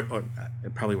or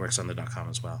it probably works on the .com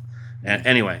as well.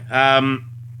 Anyway,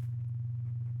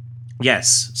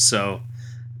 yes. So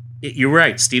you're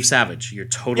right, Steve Savage. You're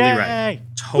totally right.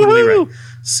 Totally right.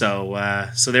 So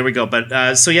there we go.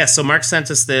 But so Mark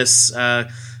sent us this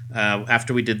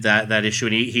after we did that issue,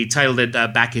 and he titled it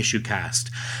Back Issue Cast.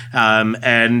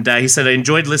 And he said, I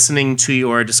enjoyed listening to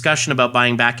your discussion about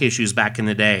buying back issues back in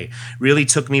the day. Really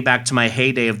took me back to my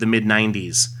heyday of the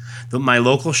mid-90s. My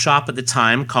local shop at the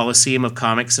time, Coliseum of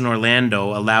Comics in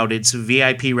Orlando, allowed its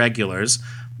VIP regulars,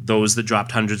 those that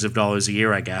dropped hundreds of dollars a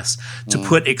year, I guess, to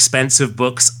put expensive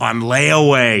books on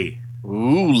layaway.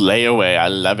 Ooh, layaway. I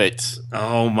love it.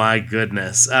 Oh, my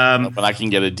goodness. But I can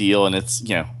get a deal and it's,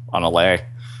 on a lay.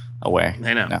 Away.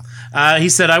 I know. No. He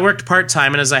said, I worked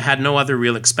part-time, and as I had no other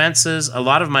real expenses, a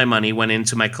lot of my money went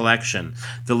into my collection.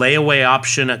 The layaway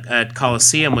option at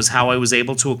Coliseum was how I was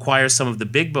able to acquire some of the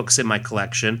big books in my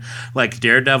collection, like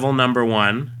Daredevil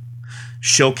 #1,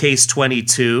 Showcase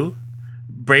 22,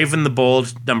 Brave and the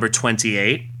Bold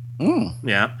 #28,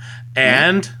 yeah,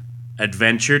 and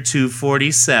Adventure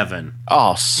 247.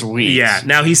 Oh, sweet. Yeah.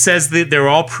 Now, he says that they're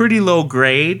all pretty low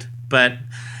grade, but...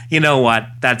 You know what?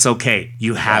 That's okay.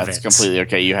 You have it. It's completely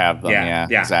okay. You have them. Yeah,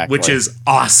 exactly. Which is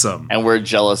awesome. And we're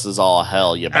jealous as all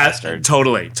hell, you bastard.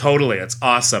 Totally. It's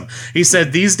awesome. He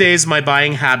said, these days my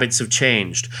buying habits have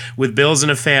changed. With bills and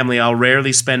a family, I'll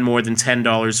rarely spend more than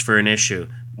 $10 for an issue.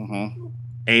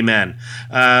 Amen.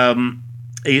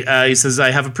 He says, I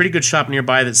have a pretty good shop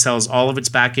nearby that sells all of its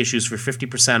back issues for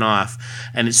 50% off,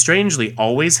 and it strangely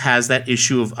always has that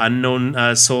issue of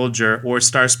Unknown Soldier or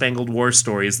Star Spangled War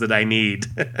stories that I need.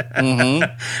 And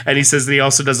he says that he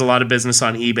also does a lot of business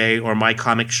on eBay or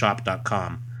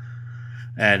mycomicshop.com.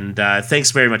 And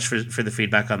thanks very much for the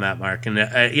feedback on that, Mark. And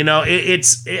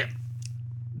it's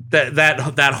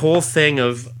that whole thing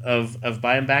of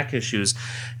buying back issues.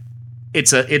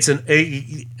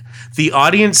 The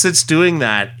audience that's doing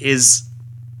that is,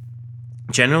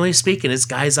 generally speaking, it's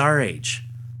guys our age.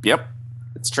 Yep,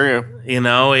 it's true.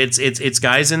 It's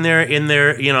guys in their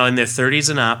 30s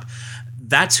and up.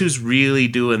 That's who's really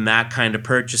doing that kind of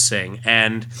purchasing.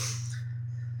 And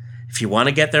if if you want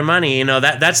to get their money, you know,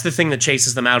 that's the thing that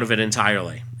chases them out of it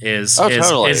entirely.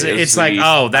 Totally. It's like,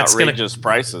 oh, that's outrageous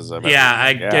prices of it.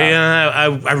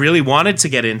 I really wanted to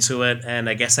get into it, and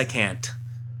I guess I can't.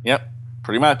 Yep,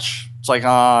 pretty much. It's like,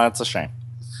 it's a shame.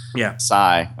 Yeah.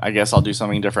 Sigh. I guess I'll do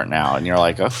something different now. And you're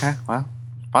like, okay, well,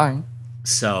 fine.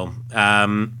 So,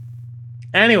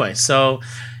 anyway, so,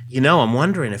 you know, I'm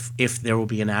wondering if there will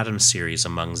be an Addams series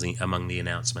among the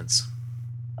announcements.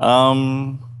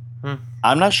 I'm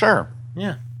not sure.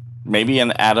 Yeah. Maybe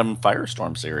an Adam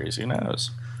Firestorm series. Who knows?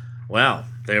 Well,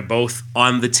 they're both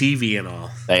on the TV and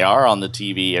all. They are on the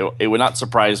TV. It would not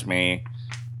surprise me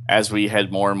as we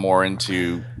head more and more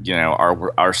into, you know,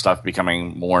 our stuff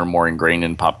becoming more and more ingrained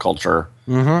in pop culture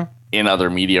in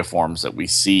other media forms, that we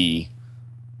see,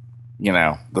 you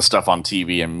know, the stuff on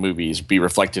TV and movies be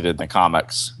reflected in the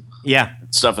comics. Yeah.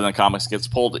 Stuff in the comics gets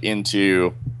pulled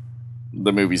into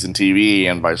the movies and TV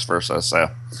and vice versa. So,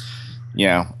 you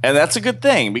know, and that's a good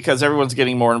thing because everyone's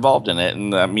getting more involved in it.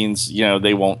 And that means, you know,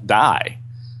 they won't die.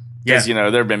 Because, you know,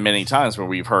 there have been many times where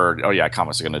we've heard, oh, yeah,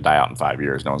 comics are going to die out in 5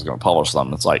 years. No one's going to publish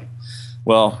them. It's like,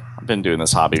 well, I've been doing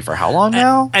this hobby for how long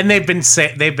now? And they've been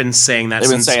saying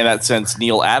that since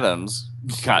Neil Adams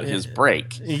got his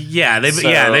break. Yeah,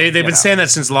 they've been saying that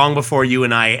since long before you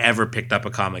and I ever picked up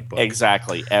a comic book.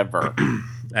 Exactly, ever.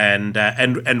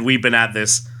 and we've been at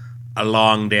this a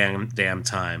long damn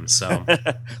time. So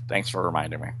thanks for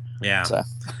reminding me. Yeah. So.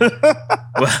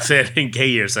 Well, in gay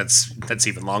years, that's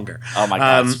even longer. Oh my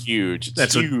God, it's huge.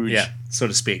 That's huge. So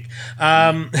to speak.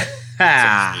 So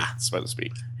to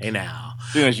speak. Hey now.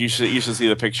 You should see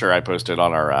the picture I posted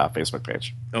on our Facebook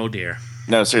page. Oh dear.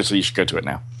 No, seriously, you should go to it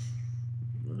now.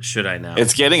 Should I now?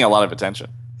 It's getting a lot of attention.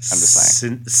 I'm just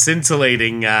saying.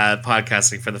 Scintillating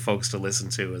podcasting for for folks to listen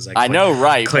to as I know,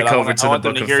 right? Click over to the book of face. I want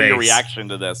them to hear your reaction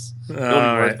to this. It'll be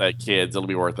worth it, kids. It'll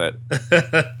be worth it.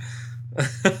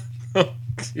 Oh,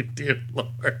 dear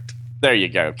Lord. There you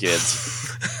go,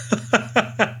 kids.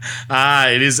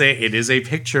 It is a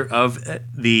picture of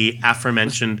the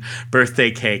aforementioned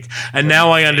birthday cake, and now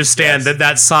I understand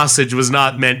that sausage was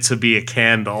not meant to be a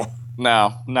candle.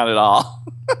 No, not at all.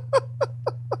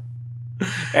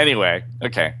 Anyway,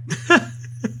 okay.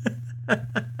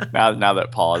 now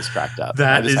that Paul is cracked up,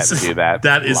 I just had to do that.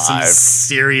 That is some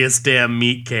serious damn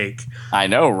meat cake. I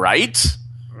know, right?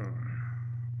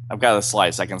 I've got a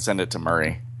slice. I can send it to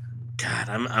Murray. God,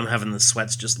 I'm having the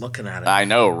sweats just looking at it. I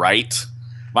know, right?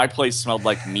 My place smelled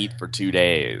like meat for 2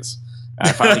 days.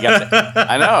 I finally got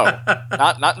I know.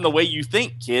 Not in the way you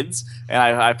think, kids. And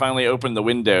I finally opened the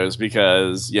windows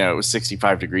because, you know, it was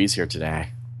 65 degrees here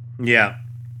today. Yeah.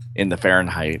 In the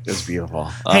Fahrenheit. It was beautiful.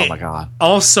 Hey, oh my God.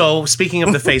 Also, speaking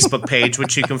of the Facebook page,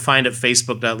 which you can find at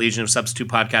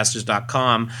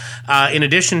facebook.legionofsubstitutepodcasters.com, in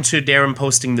addition to Darren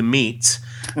posting the meat,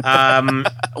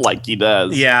 like he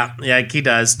does. Yeah, he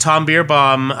does. Tom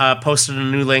Bierbaum posted a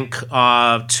new link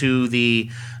to the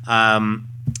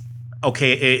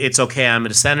It's Okay, I'm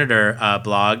a Senator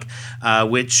blog,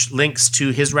 which links to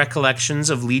his recollections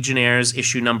of Legionnaires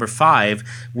issue number 5,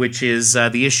 which is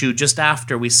the issue just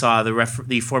after we saw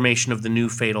the formation of the new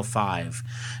Fatal Five.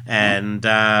 And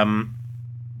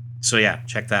so, yeah,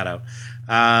 check that out.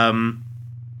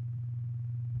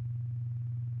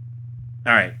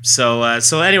 All right, so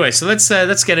anyway, so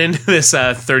let's get into this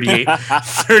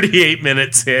 38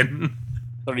 minutes in.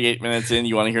 38 minutes in,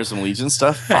 you want to hear some Legion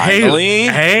stuff? Finally?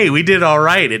 Hey, we did all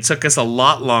right. It took us a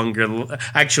lot longer.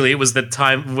 Actually, it was the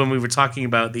time when we were talking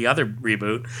about the other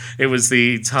reboot. It was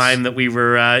the time that we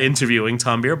were interviewing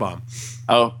Tom Bierbaum.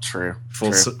 Oh, true.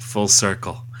 Full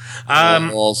circle.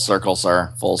 Full circle,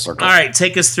 sir. Full circle. All right,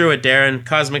 take us through it, Darren.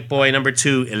 Cosmic Boy number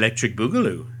 2, Electric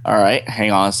Boogaloo. All right,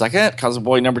 hang on a second. Cosmic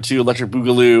Boy number 2, Electric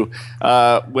Boogaloo.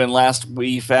 When last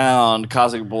we found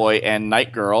Cosmic Boy and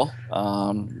Night Girl.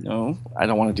 No, I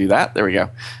don't want to do that. There we go.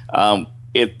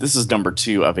 This is number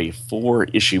 2 of a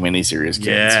 4-issue miniseries, kids.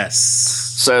 Yes.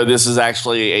 So this is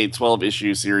actually a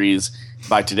 12-issue series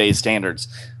by today's standards.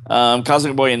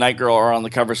 Cosmic Boy and Night Girl are on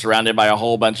the cover surrounded by a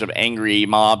whole bunch of angry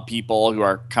mob people who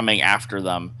are coming after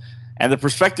them. And the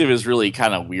perspective is really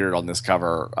kind of weird on this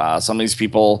cover. Some of these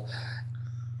people,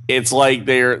 it's like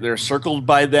they're circled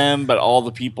by them, but all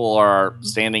the people are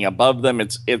standing above them.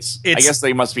 It's I guess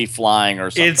they must be flying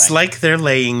or something. It's like they're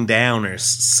laying down or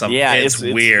something. Yeah, it's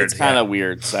weird. It's kind of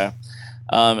weird. So,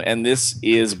 and this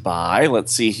is by,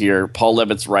 let's see here, Paul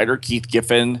Levitt's writer, Keith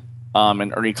Giffen,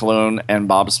 and Ernie Colon and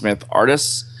Bob Smith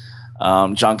artists.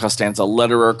 John Costanza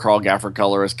letterer, Carl Gafford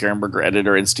colorist, Karen Berger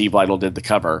editor, and Steve Lytle did the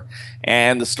cover.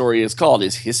 And the story is called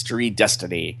Is History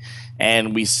Destiny?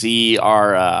 And we see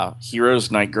our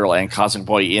heroes, Night Girl and Cosmic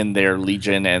Boy, in their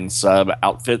Legion and sub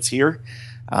outfits here.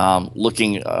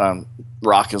 looking.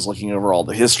 Rock is looking over all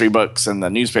the history books and the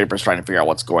newspapers, trying to figure out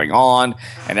what's going on,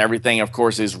 and everything, of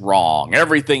course, is wrong.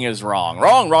 Everything is wrong.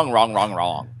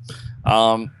 Wrong.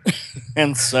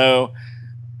 And so,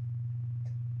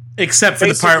 except for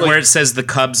the part where it says the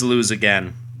Cubs lose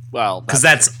again. Well, because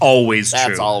that's always true.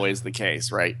 That's always the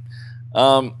case, right?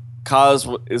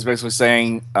 Kaz is basically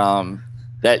saying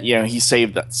that he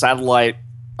saved that satellite.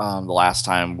 The last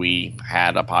time we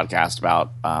had a podcast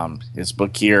about his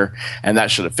book here, and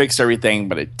that should have fixed everything,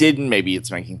 but it didn't. Maybe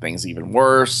it's making things even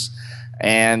worse.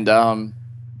 And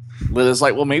Lyta's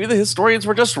like, well, maybe the historians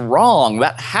were just wrong.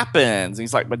 That happens. And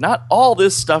he's like, but not all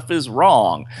this stuff is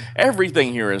wrong.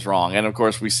 Everything here is wrong. And of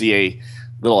course, we see a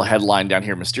little headline down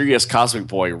here: "Mysterious Cosmic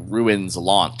Boy ruins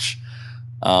launch,"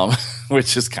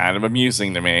 which is kind of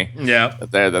amusing to me. Yeah,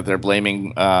 that they're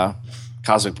blaming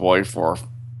Cosmic Boy for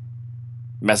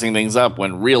messing things up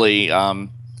when really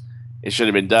it should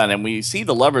have been done. And we see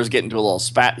the lovers get into a little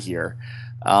spat here,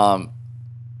 and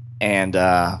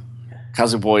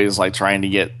Cosmic Boy is like trying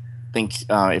to think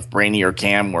if Brainy or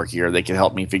Cam work here, they could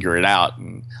help me figure it out.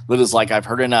 And Lyta's like, I've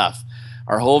heard enough.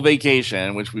 Our whole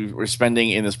vacation, which we were spending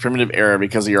in this primitive era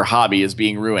because of your hobby, is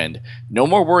being ruined. No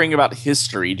more worrying about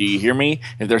history. Do you hear me?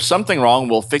 If there's something wrong,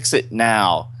 we'll fix it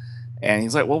now. And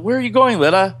he's like, well, where are you going,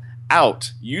 Lyta?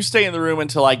 Out. You stay in the room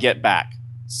until I get back.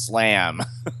 Slam.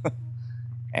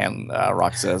 And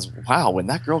Rock says, wow, when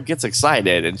that girl gets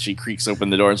excited, and she creaks open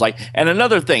the door and is like, and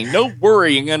another thing, no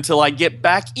worrying until I get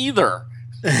back either.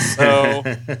 So,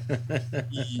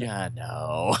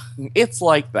 no, it's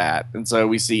like that. And so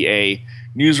we see a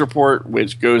news report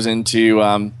which goes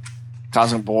into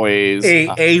Cosmic Boy's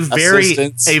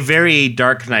a very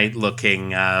Dark Knight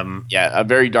looking a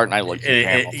very Dark Knight looking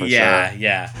panel for sure.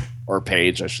 Yeah. Or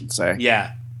page, I should say.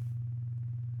 Yeah.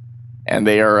 And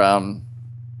they are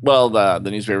the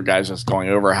newspaper guy's just going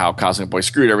over how Cosmic Boy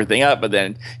screwed everything up, but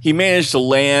then he managed to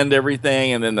land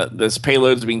everything, and then this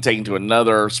payload is being taken to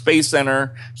another space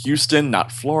center, Houston,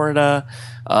 not Florida,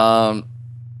 yada,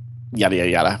 yada,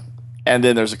 yada. And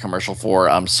then there's a commercial for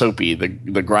Soapy,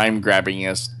 the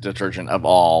grime-grabbingest detergent of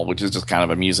all, which is just kind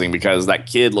of amusing because that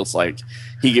kid looks like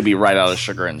he could be right out of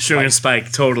Sugar and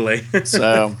Spike, totally.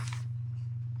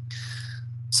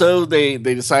 So they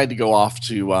decide to go off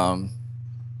to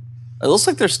it looks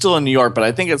like they're still in New York, but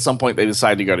I think at some point they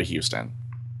decide to go to Houston.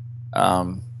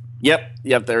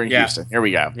 Yep, they're in Houston. Here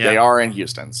we go. Yeah. They are in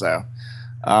Houston. So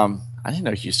I didn't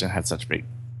know Houston had such big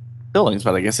buildings,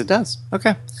 but I guess it does.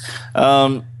 Okay.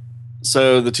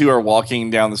 So the two are walking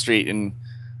down the street, and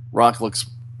Rock looks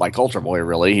like Ultra Boy,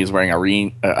 really. He's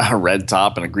wearing a red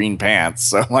top and a green pants.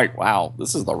 So I'm like, wow,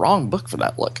 this is the wrong book for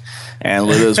that look. And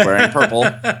Lyta's wearing purple.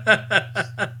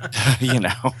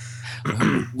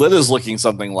 Lyta's looking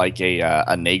something like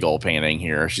a Nagel painting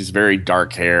here. She's very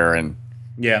dark hair and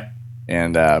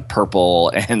purple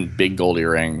and big gold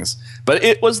earrings. But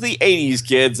it was the 80s,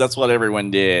 kids. That's what everyone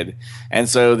did. And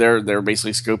so they're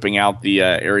basically scoping out the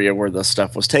area where the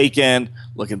stuff was taken,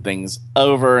 looking things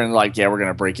over, and like, yeah, we're going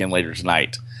to break in later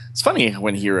tonight. It's funny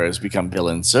when heroes become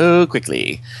villains so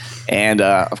quickly. And,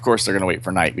 of course, they're going to wait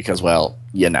for night because, well,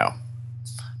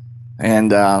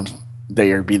 And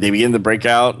they begin to break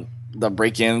out. The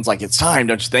break-ins, like, it's time,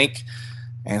 don't you think?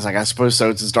 And it's like, I suppose so.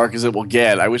 It's as dark as it will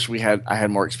get. I wish I had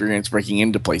more experience breaking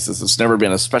into places. It's never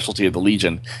been a specialty of the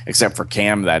Legion, except for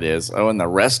Cam, that is. Oh, and the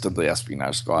rest of the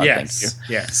espionage squad.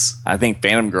 Yes. I think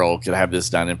Phantom Girl could have this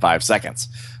done in 5 seconds.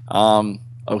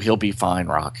 He'll be fine,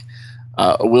 Rock.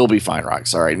 We'll be fine, Rock.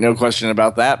 Sorry, no question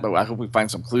about that. But I hope we find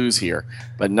some clues here.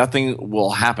 But nothing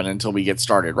will happen until we get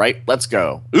started, right? Let's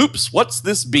go. Oops, what's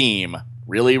this beam?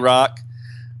 Really, Rock?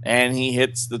 And he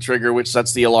hits the trigger, which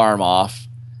sets the alarm off.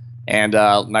 And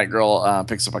Night Girl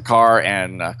picks up a car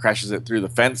and crashes it through the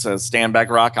fence. Says, "Stand back,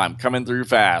 Rock. I'm coming through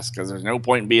fast because there's no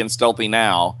point in being stealthy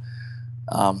now."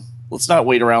 Let's not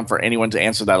wait around for anyone to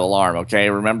answer that alarm,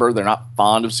 okay? Remember, they're not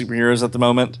fond of superheroes at the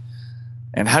moment.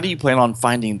 And how do you plan on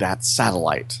finding that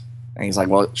satellite? And he's like,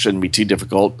 well, it shouldn't be too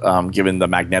difficult given the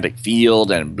magnetic field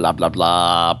and blah, blah,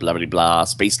 blah, blah, blah, blah,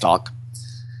 space talk.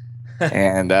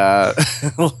 And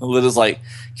Lyta's like,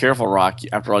 careful, Rock.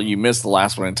 After all, you missed the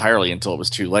last one entirely until it was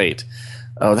too late.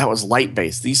 Oh, that was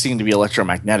light-based. These seem to be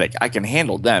electromagnetic. I can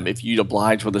handle them if you'd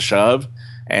oblige with a shove.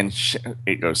 And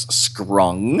it goes,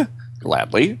 scrung,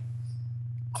 gladly.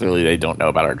 Clearly, they don't know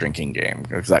about our drinking game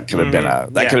because that could have been a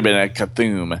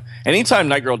Cthulhu. Anytime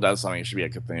Night Girl does something, it should be a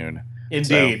Cthulhu.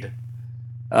 Indeed.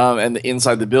 And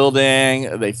inside the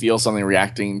building, they feel something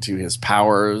reacting to his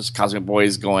powers. Cosmic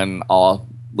Boy's going all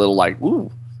little like,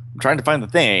 ooh, I'm trying to find the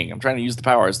thing. I'm trying to use the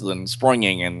powers, then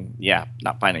springing and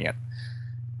not finding it.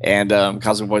 And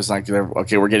Cosmic Boy's like,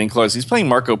 okay, we're getting close. He's playing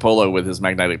Marco Polo with his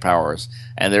magnetic powers.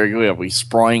 And there we go. We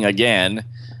sproing again.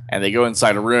 And they go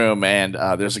inside a room, and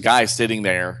there's a guy sitting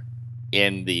there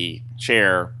in the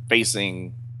chair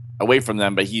facing away from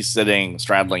them, but he's sitting,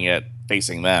 straddling it,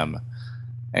 facing them.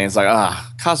 And it's like,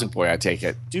 Cosmic Boy, I take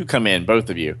it. Do come in, both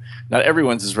of you. Not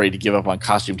everyone's as ready to give up on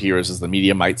costumed heroes as the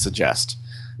media might suggest.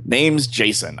 Name's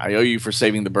Jason. I owe you for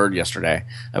saving the bird yesterday.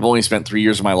 I've only spent 3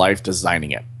 years of my life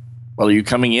designing it. Well, are you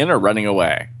coming in or running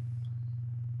away?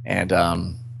 And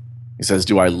he says,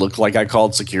 do I look like I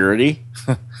called security?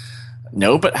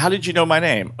 No, but how did you know my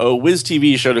name? Oh, Wiz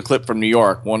TV showed a clip from New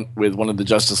York with one of the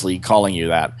Justice League calling you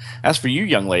that. As for you,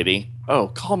 young lady,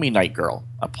 call me Night Girl.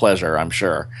 A pleasure, I'm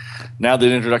sure. Now that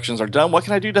introductions are done, what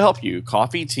can I do to help you?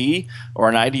 Coffee, tea, or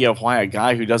an idea of why a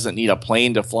guy who doesn't need a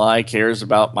plane to fly cares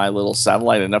about my little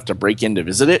satellite enough to break in to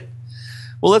visit it?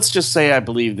 Well, let's just say I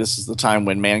believe this is the time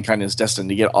when mankind is destined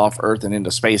to get off Earth and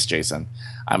into space, Jason.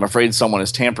 I'm afraid someone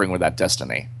is tampering with that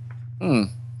destiny.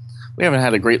 We haven't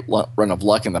had a great run of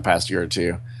luck in the past year or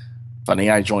two. Funny,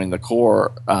 I joined the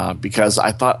Corps because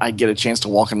I thought I'd get a chance to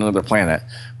walk on another planet.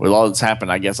 With all that's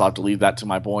happened, I guess I'll have to leave that to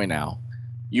my boy now.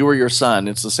 You or your son,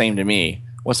 it's the same to me.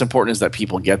 What's important is that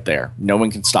people get there. No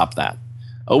one can stop that.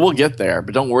 Oh, we'll get there,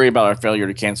 but don't worry about our failure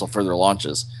to cancel further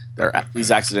launches.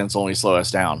 These accidents only slow us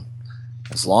down.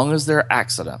 As long as they're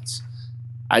accidents.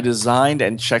 I designed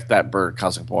and checked that bird,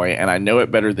 Cosmic Boy, and I know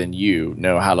it better than you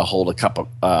know how to hold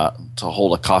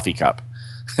a coffee cup.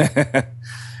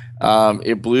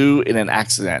 It blew in an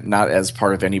accident, not as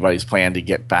part of anybody's plan to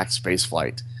get back space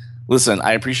flight. Listen,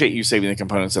 I appreciate you saving the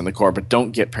components in the core, but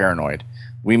don't get paranoid.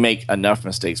 We make enough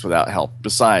mistakes without help.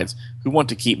 Besides, who want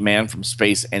to keep man from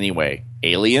space anyway?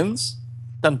 Aliens?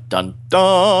 Dun dun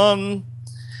dun.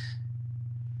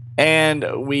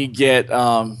 And we get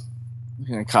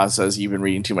Kaz says you've been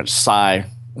reading too much SF.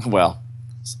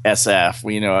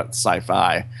 We know it's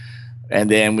sci-fi. And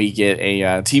then we get a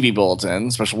TV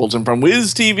bulletin, special bulletin from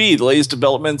Wiz TV, the latest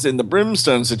developments in the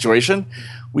Brimstone situation.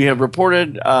 We have been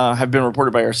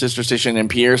reported by our sister station in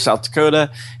Pierre, South Dakota.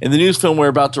 In the news film we're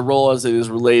about to roll, as it is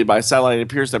relayed by satellite, it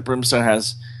appears that Brimstone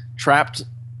was trapped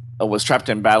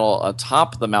in battle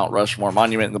atop the Mount Rushmore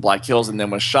monument in the Black Hills, and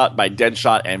then was shot by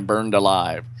Deadshot and burned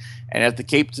alive. And at the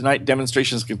Cape tonight,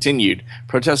 demonstrations continued.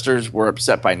 Protesters were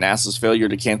upset by NASA's failure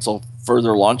to cancel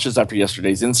further launches after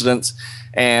yesterday's incidents.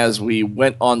 As we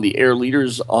went on the air,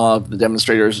 leaders of the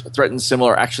demonstrators threatened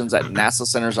similar actions at NASA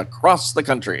centers across the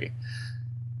country.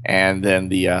 And then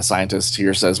the scientist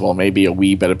here says, well, maybe a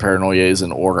wee bit of paranoia is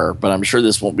in order, but I'm sure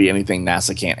this won't be anything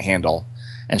NASA can't handle.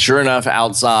 And sure enough,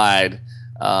 outside,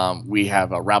 we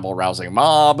have a rabble-rousing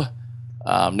mob.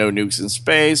 No nukes in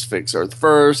space, fix Earth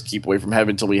first, keep away from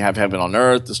heaven until we have heaven on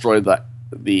Earth, destroy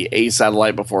the A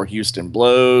satellite before Houston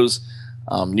blows,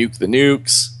 nuke the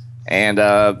nukes, and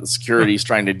the security's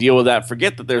trying to deal with that.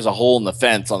 Forget that there's a hole in the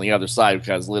fence on the other side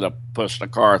because Lita pushed a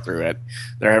car through it.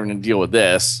 They're having to deal with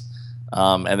this.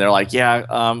 And they're like,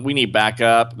 we need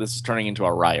backup. This is turning into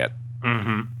a riot.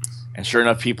 Mm-hmm. And sure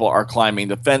enough, people are climbing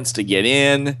the fence to get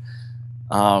in.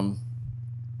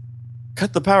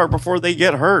 Cut the power before they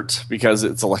get hurt because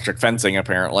it's electric fencing,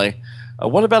 apparently.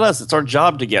 What about us? It's our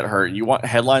job to get hurt. You want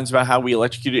headlines about how we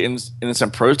electrocuted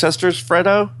innocent protesters,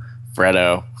 Fredo?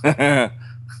 Fredo.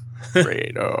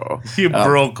 Fredo. You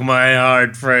broke my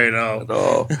heart,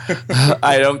 Fredo.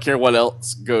 I don't care what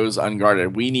else goes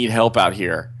unguarded. We need help out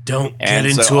here. Don't get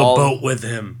into a boat with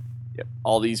him.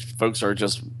 All these folks are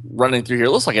just running through here.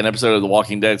 It looks like an episode of The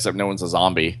Walking Dead, except no one's a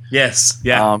zombie. Yes,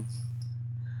 yeah.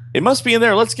 It must be in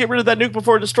there. Let's get rid of that nuke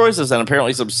before it destroys us. And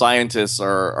apparently some scientists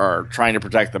are trying to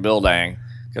protect the building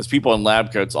because people in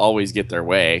lab coats always get their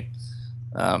way.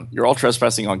 You're all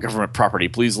trespassing on government property.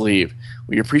 Please leave.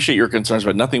 We appreciate your concerns,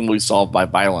 but nothing will be solved by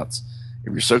violence.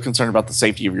 If you're so concerned about the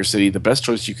safety of your city, the best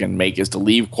choice you can make is to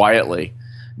leave quietly.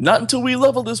 Not until we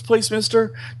level this place,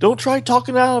 mister. Don't try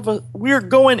talking out of it. We're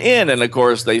going in. And, of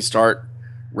course, they start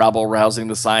rabble-rousing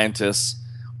the scientists.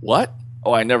 What?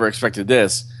 Oh, I never expected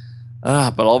this.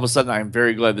 But all of a sudden, I'm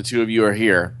very glad the two of you are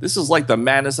here. This is like the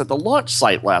madness at the launch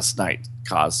site last night,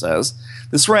 Kaz says.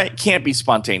 This riot can't be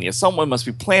spontaneous. Someone must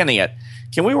be planning it.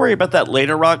 Can we worry about that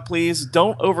later, Rock, please?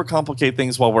 Don't overcomplicate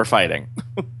things while we're fighting.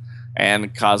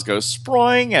 And Kaz goes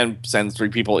sproing and sends 3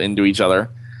 people into each other.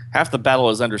 Half the battle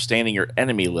is understanding your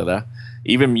enemy, Lita.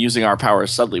 Even using our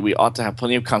powers subtly, we ought to have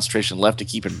plenty of concentration left to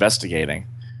keep investigating.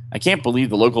 I can't believe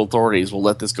the local authorities will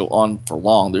let this go on for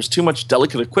long. There's too much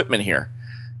delicate equipment here.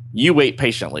 You wait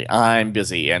patiently. I'm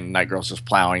busy. And Night Girl's just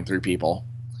plowing through people.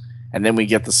 And then we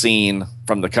get the scene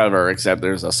from the cover, except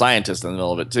there's a scientist in the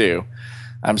middle of it, too.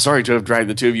 I'm sorry to have dragged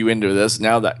the two of you into this.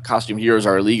 Now that costume heroes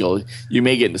are illegal, you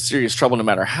may get into serious trouble no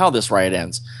matter how this riot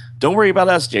ends. Don't worry about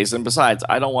us, Jason. Besides,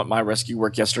 I don't want my rescue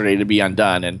work yesterday to be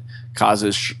undone. And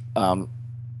Kaz's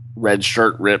red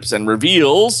shirt rips and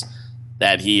reveals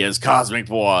that he is Cosmic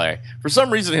Boy. For some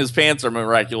reason, his pants are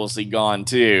miraculously gone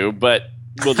too, but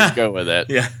we'll just go with it.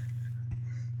 Yeah.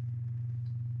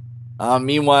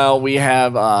 Meanwhile, we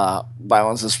have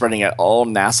violence is spreading at all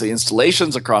NASA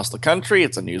installations across the country.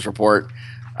 It's a news report.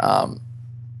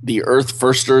 The Earth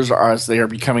Firsters, as they are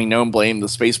becoming known, blame the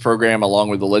space program along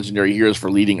with the legendary heroes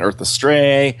for leading Earth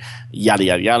astray. Yada,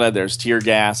 yada, yada. There's tear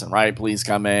gas and riot police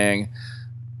coming.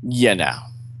 You know.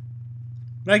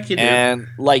 Like you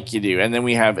do. And then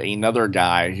we have another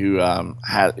guy who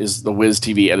is the Wiz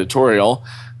TV editorial.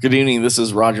 Good evening, this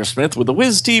is Roger Smith with the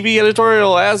Wiz TV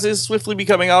editorial. As is swiftly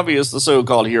becoming obvious, the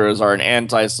so-called heroes are an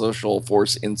antisocial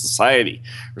force in society.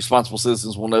 Responsible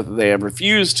citizens will note that they have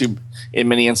refused to, in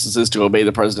many instances, to obey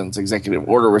the president's executive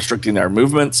order restricting their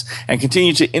movements and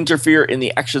continue to interfere in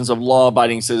the actions of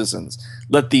law-abiding citizens.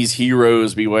 Let these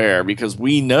heroes beware, because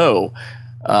we now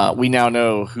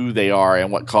know who they are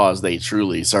and what cause they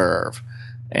truly serve.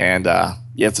 And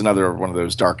it's another one of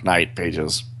those Dark Knight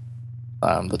pages.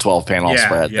 The 12-panel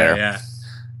spread there. Yeah.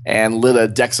 And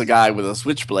Lyta decks a guy with a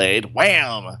switchblade.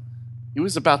 Wham! He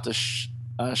was about to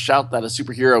shout that a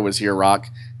superhero was here, Rock.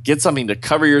 Get something to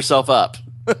cover yourself up.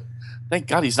 Thank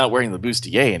God he's not wearing the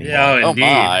bustier anymore. Yeah, indeed.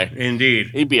 My. Indeed.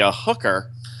 He'd be a hooker.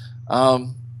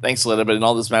 Thanks, Lyta, but in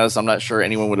all this madness, I'm not sure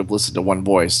anyone would have listened to one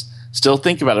voice. Still,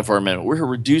 think about it for a minute. We're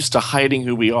reduced to hiding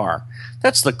who we are.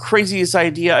 That's the craziest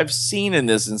idea I've seen in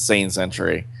this insane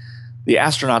century. The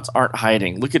astronauts aren't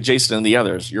hiding. Look at Jason and the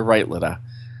others. You're right, Lyta.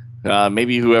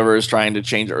 Maybe whoever is trying to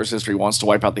change Earth's history wants to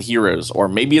wipe out the heroes, or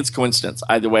maybe it's coincidence.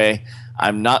 Either way,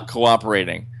 I'm not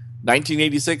cooperating.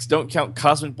 1986, don't count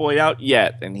Cosmic Boy out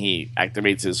yet. And he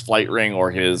activates his flight ring or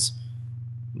his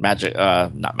magnetic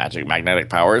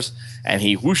powers, and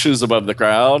he whooshes above the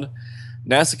crowd.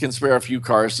 NASA can spare a few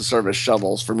cars to serve as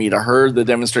shovels for me to herd the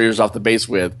demonstrators off the base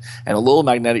with, and a little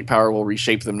magnetic power will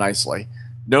reshape them nicely.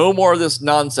 No more of this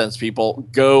nonsense, people.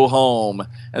 Go home.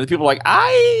 And the people are like,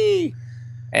 aye!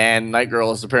 And Night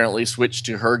Girl has apparently switched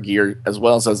to her gear as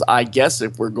well and says, I guess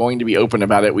if we're going to be open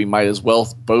about it, we might as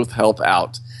well both help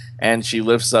out. And she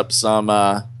lifts up some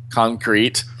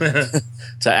concrete to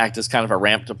act as kind of a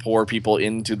ramp to pour people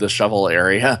into the shovel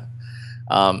area.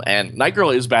 And Night Girl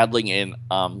is battling in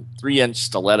 3-inch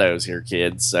stilettos here,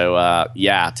 kids. So,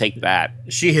 take that.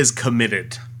 She has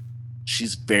committed.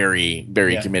 She's very,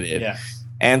 very committed. Yeah.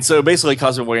 And so basically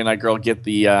Cosmic Boy and Night Girl get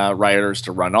the rioters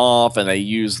to run off, and they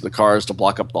use the cars to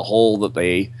block up the hole that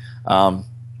they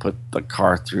put the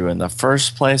car through in the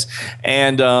first place.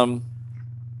 And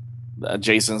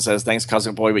Jason says, thanks,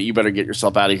 Cosmic Boy, but you better get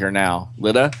yourself out of here now.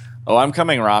 Lyta? Oh, I'm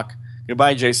coming, Rock.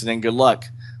 Goodbye, Jason, and good luck.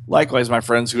 Likewise, my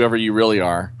friends, whoever you really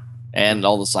are. And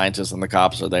all the scientists and the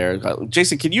cops are there.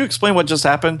 Jason, can you explain what just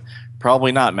happened?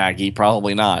 Probably not, Maggie.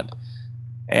 Probably not.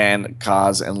 And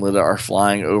Kaz and Lyta are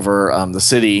flying over the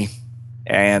city.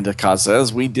 And Kaz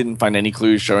says, we didn't find any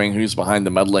clues showing who's behind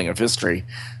the muddling of history.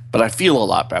 But I feel a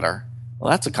lot better. Well,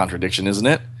 that's a contradiction, isn't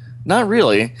it? Not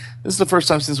really. This is the first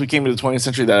time since we came to the 20th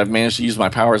century that I've managed to use my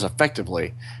powers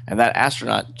effectively. And that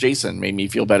astronaut, Jason, made me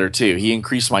feel better too. He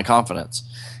increased my confidence.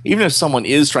 Even if someone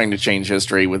is trying to change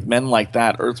history, with men like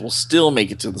that, Earth will still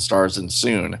make it to the stars and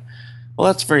soon. Well,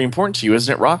 that's very important to you,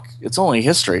 isn't it, Rock? It's only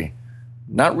history.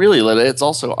 Not really, Lyta. It's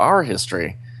also our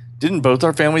history. Didn't both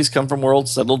our families come from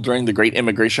worlds settled during the Great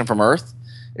Immigration from Earth?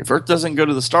 If Earth doesn't go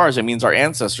to the stars, it means our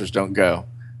ancestors don't go.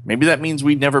 Maybe that means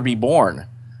we'd never be born.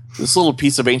 This little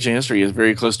piece of ancient history is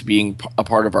very close to being a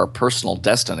part of our personal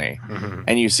destiny. Mm-hmm.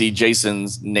 And you see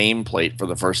Jason's nameplate for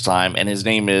the first time, and his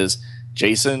name is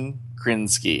Jason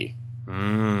Krinsky.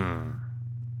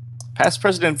 Past,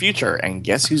 present, and future. And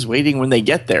guess who's waiting when they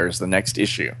get there is the next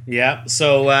issue. Yeah,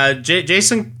 so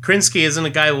Jason Krinsky isn't a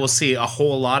guy we'll see a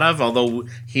whole lot of, although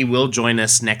he will join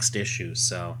us next issue.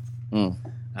 So,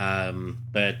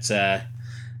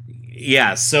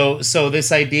 so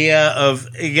this idea of,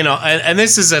 and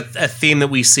this is a theme that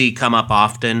we see come up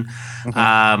often.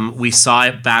 Mm-hmm. We saw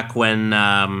it back when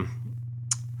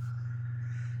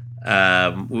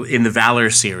in the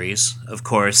Valor series, of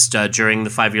course, during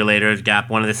the 5 Year Later gap,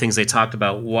 one of the things they talked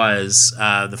about was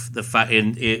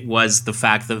the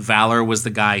fact that Valor was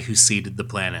the guy who seeded the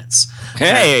planets.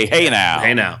 Hey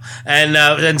now,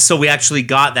 and so we actually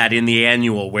got that in the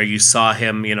annual where you saw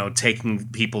him, taking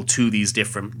people to these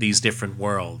different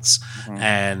worlds, mm-hmm.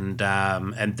 and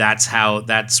that's how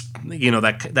that's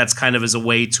kind of as a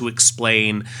way to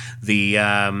explain the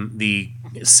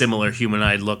similar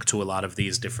humanoid look to a lot of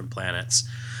these different planets.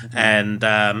 And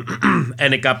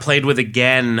it got played with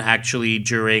again actually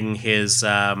during his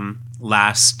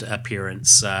last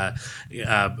appearance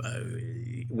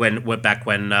when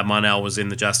Mon-El was in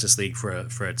the Justice League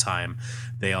for a time.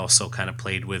 They also kind of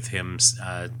played with him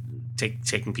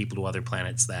taking people to other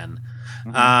planets then.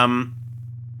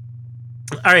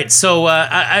 All right, so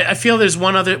I feel there's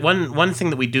one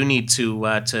thing that we do need to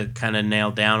kind of nail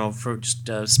down, or for just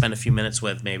spend a few minutes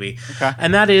with maybe,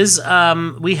 and that is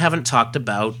we haven't talked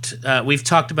about. We've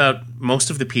talked about most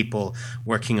of the people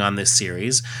working on this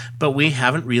series, but we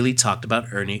haven't really talked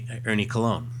about Ernie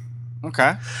Colón.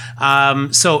 Okay.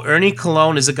 So Ernie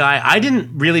Colón is a guy I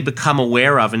didn't really become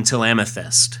aware of until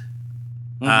Amethyst.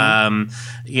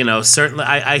 Certainly,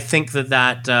 I think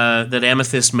that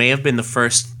Amethyst may have been the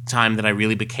first time that I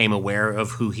really became aware of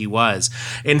who he was.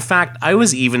 In fact, I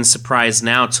was even surprised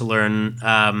now to learn.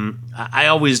 I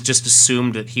always just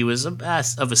assumed that he was of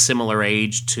a similar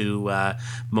age to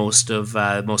most of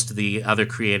the other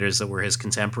creators that were his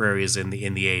contemporaries in the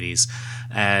 80s,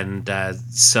 and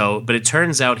but it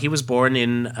turns out he was born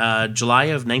in July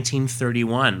of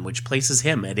 1931, which places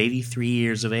him at 83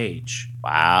 years of age.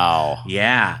 Wow.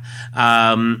 Yeah.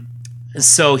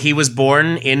 So he was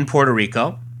born in Puerto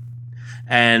Rico.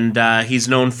 And he's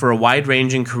known for a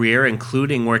wide-ranging career,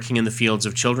 including working in the fields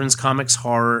of children's comics,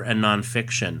 horror, and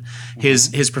nonfiction.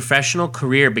 His professional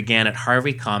career began at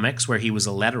Harvey Comics, where he was a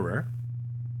letterer.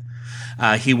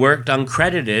 He worked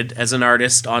uncredited as an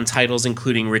artist on titles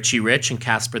including Richie Rich and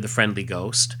Casper the Friendly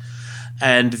Ghost.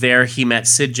 And there he met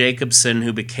Sid Jacobson,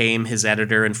 who became his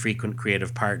editor and frequent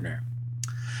creative partner.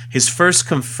 His first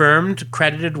confirmed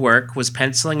credited work was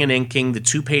penciling and inking the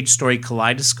 2-page story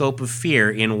Kaleidoscope of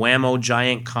Fear in Wham-O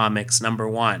Giant Comics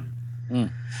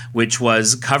 #1, which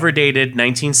was cover dated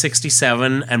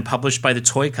 1967 and published by the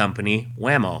toy company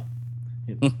Wham-O.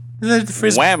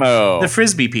 Wham-O. The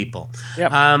Frisbee people.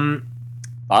 Yep.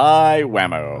 By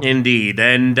Wham-O. Indeed.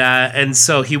 And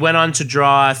so he went on to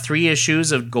draw 3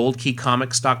 issues of Gold Key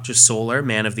Comics' Dr. Solar,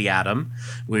 Man of the Atom,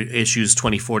 issues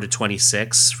 24 to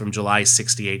 26 from July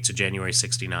 68 to January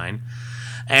 69,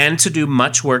 and to do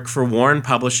much work for Warren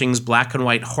Publishing's black and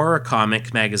white horror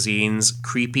comic magazines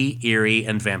Creepy, Eerie,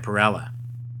 and Vampirella.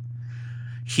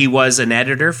 He was an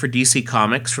editor for DC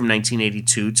Comics from 1982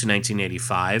 to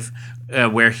 1985,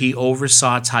 where he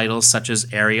oversaw titles such as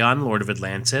Arion, Lord of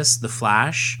Atlantis, The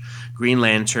Flash, Green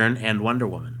Lantern, and Wonder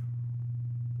Woman.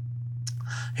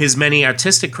 His many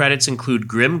artistic credits include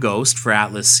Grim Ghost for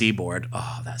Atlas Seaboard.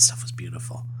 Oh, that stuff was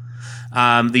beautiful.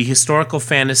 The historical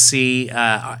fantasy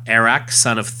Arak,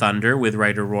 Son of Thunder with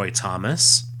writer Roy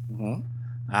Thomas.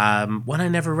 One I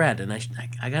never read, and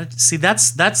I got to see.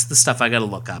 That's the stuff I got to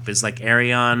look up. Is like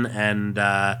Arion and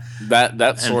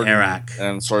that sword Arak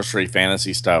and sorcery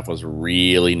fantasy stuff was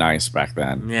really nice back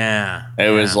then. Yeah,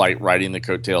 it was like riding the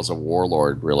coattails of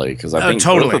Warlord, really, because I think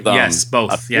totally. both of them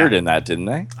both appeared in that, didn't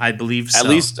they? I believe so. At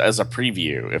least as a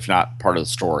preview, if not part of the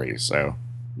story. So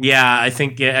yeah, I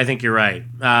think you're right.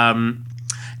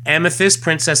 Amethyst,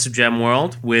 Princess of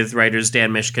Gemworld, with writers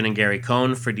Dan Mishkin and Gary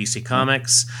Cohn for DC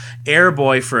Comics,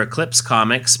 Airboy for Eclipse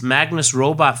Comics, Magnus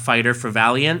Robot Fighter for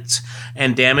Valiant,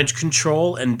 and Damage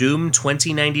Control and Doom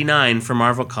 2099 for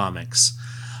Marvel Comics.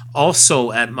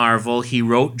 Also at Marvel, he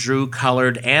wrote, drew,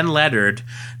 colored, and lettered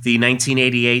the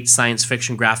 1988 science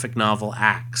fiction graphic novel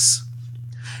Axe.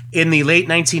 In the late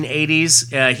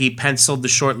 1980s, he penciled the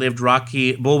short-lived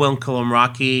Bullwinkle and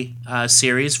Rocky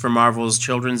series for Marvel's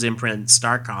children's imprint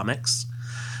Star Comics,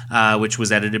 which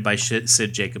was edited by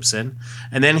Sid Jacobson.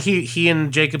 And then he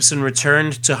and Jacobson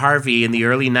returned to Harvey in the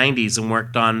early 90s and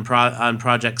worked on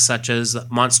projects such as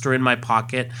Monster in My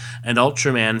Pocket and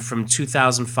Ultraman from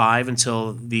 2005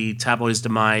 until the tabloid's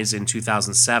demise in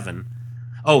 2007.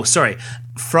 Oh, sorry.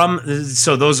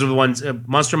 So those are the ones.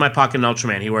 Monster in My Pocket and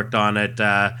Ultraman he worked on at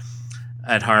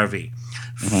Harvey.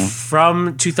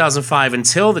 From 2005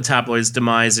 until the tabloid's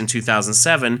demise in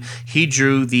 2007, he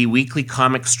drew the weekly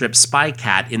comic strip Spy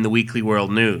Cat in the Weekly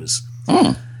World News.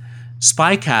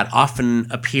 Spy Cat often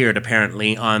appeared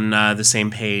apparently on the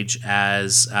same page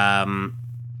as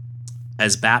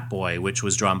Batboy, which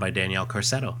was drawn by Danielle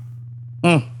Corsetto.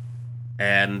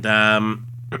 And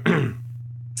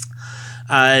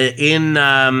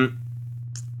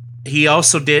he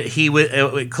also did.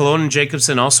 Colón and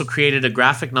Jacobson also created a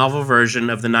graphic novel version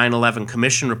of the 9/11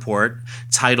 Commission Report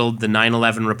titled "The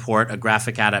 9/11 Report: A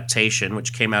Graphic Adaptation,"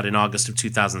 which came out in August of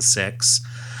 2006,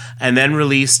 and then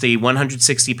released a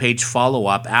 160-page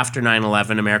follow-up after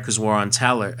 9/11: America's War on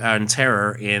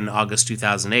Terror in August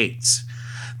 2008.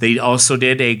 They also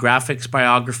did a graphics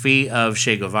biography of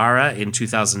Che Guevara in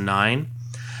 2009.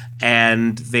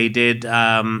 and they did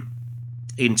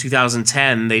in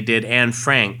 2010 they did Anne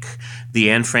Frank, the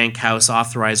Anne Frank House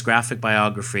authorized graphic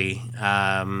biography.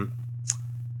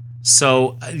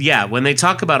 So yeah, when they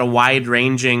talk about a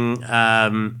wide-ranging,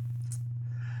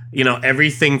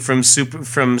 everything from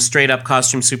straight-up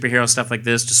costume superhero stuff like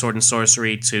this to sword and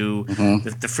sorcery to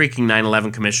the freaking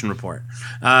 9/11 Commission report.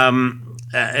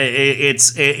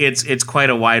 It's quite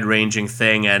a wide-ranging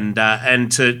thing, and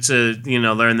to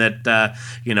learn that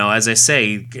as I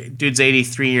say, dude's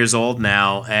 83 years old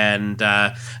now, and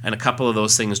a couple of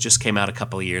those things just came out a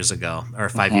couple of years ago or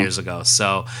 5 years ago.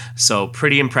 So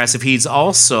pretty impressive. He's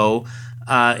also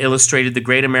illustrated The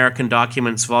Great American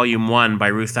Documents Volume 1 by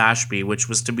Ruth Ashby, which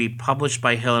was to be published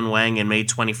by Hill and Wang in May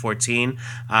 2014.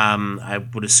 I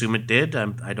would assume it did.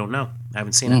 I don't know. I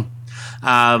haven't seen it.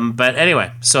 But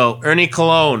anyway, so Ernie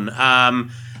Colon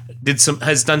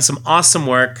has done some awesome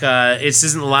work. This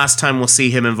isn't the last time we'll see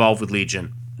him involved with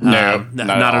Legion. No,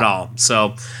 not at all.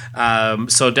 So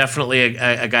definitely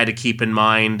a guy to keep in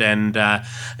mind,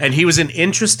 and he was an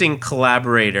interesting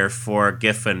collaborator for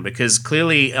Giffen, because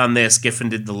clearly on this Giffen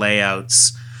did the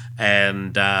layouts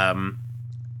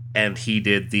and he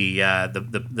did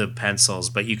the pencils,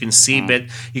 but you can see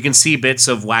bits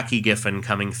of wacky Giffen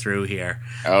coming through here.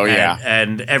 Oh yeah,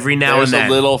 and every now There's and then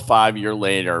a little 5 year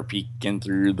later peeking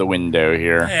through the window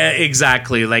here.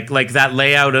 Exactly, like that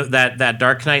layout of that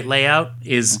Dark Knight layout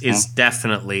is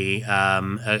definitely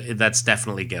that's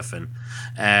definitely Giffen,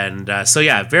 and so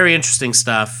yeah, very interesting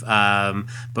stuff.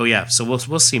 But yeah, so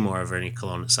we'll see more of Ernie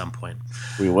Colon at some point.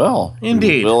 We will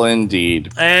indeed. We will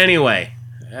indeed. Anyway.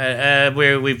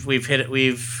 We've hit it.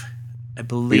 I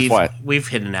believe we've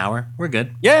hit an hour. We're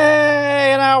good.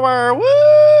 Yay, an hour!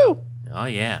 Woo! Oh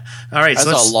yeah. All right.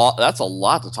 That's a lot. That's a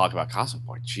lot to talk about Cosmic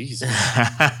Boy. Jesus.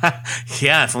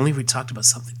 Yeah. If only we talked about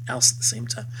something else at the same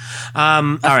time.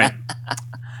 All right.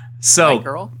 So Night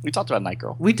Girl. We talked about Night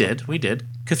Girl. We did.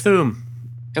 Cthulhu.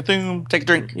 Cthulhu. Take a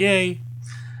drink. Yay.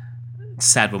 It's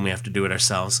sad when we have to do it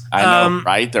ourselves. I know,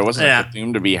 right? There wasn't a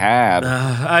Cthulhu to be had.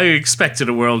 I expected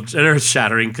an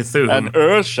earth-shattering Cthulhu. An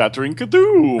earth-shattering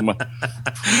Cthulhu.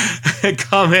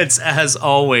 Comments, as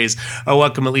always, are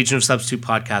welcome at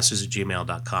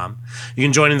legionofsubstitutepodcasters@gmail.com. You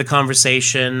can join in the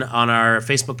conversation on our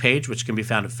Facebook page, which can be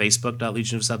found at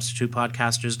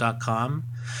facebook.legionofsubstitutepodcasters.com.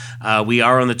 We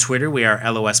are on the Twitter. We are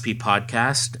LOSP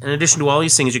Podcast. In addition to all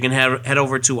these things, you can head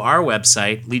over to our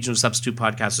website,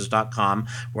 legionofsubstitutepodcasters.com,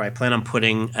 where I plan on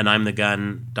putting an I'm the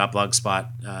Gun.blogspot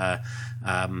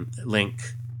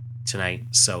link tonight.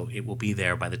 So it will be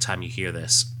there by the time you hear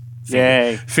this.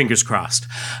 Yay. Fingers crossed.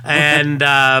 And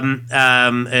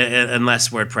unless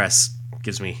WordPress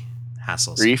gives me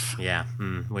hassles. Grief? Yeah.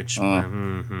 Which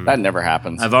that never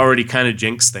happens. I've already kind of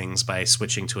jinxed things by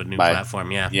switching to a new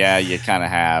platform. Yeah. Yeah, you kind of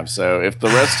have. So if the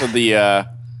rest of the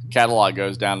catalog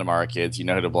goes down tomorrow, kids, you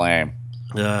know who to blame.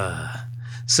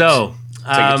 So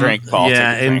take a drink, Paul.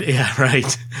 Yeah,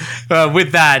 right.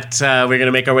 With that, we're going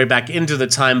to make our way back into the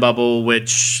time bubble,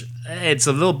 which it's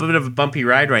a little bit of a bumpy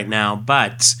ride right now,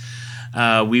 but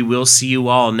we will see you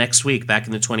all next week back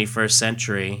in the 21st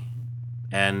century,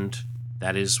 and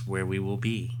that is where we will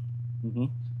be.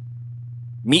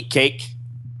 Meat cake.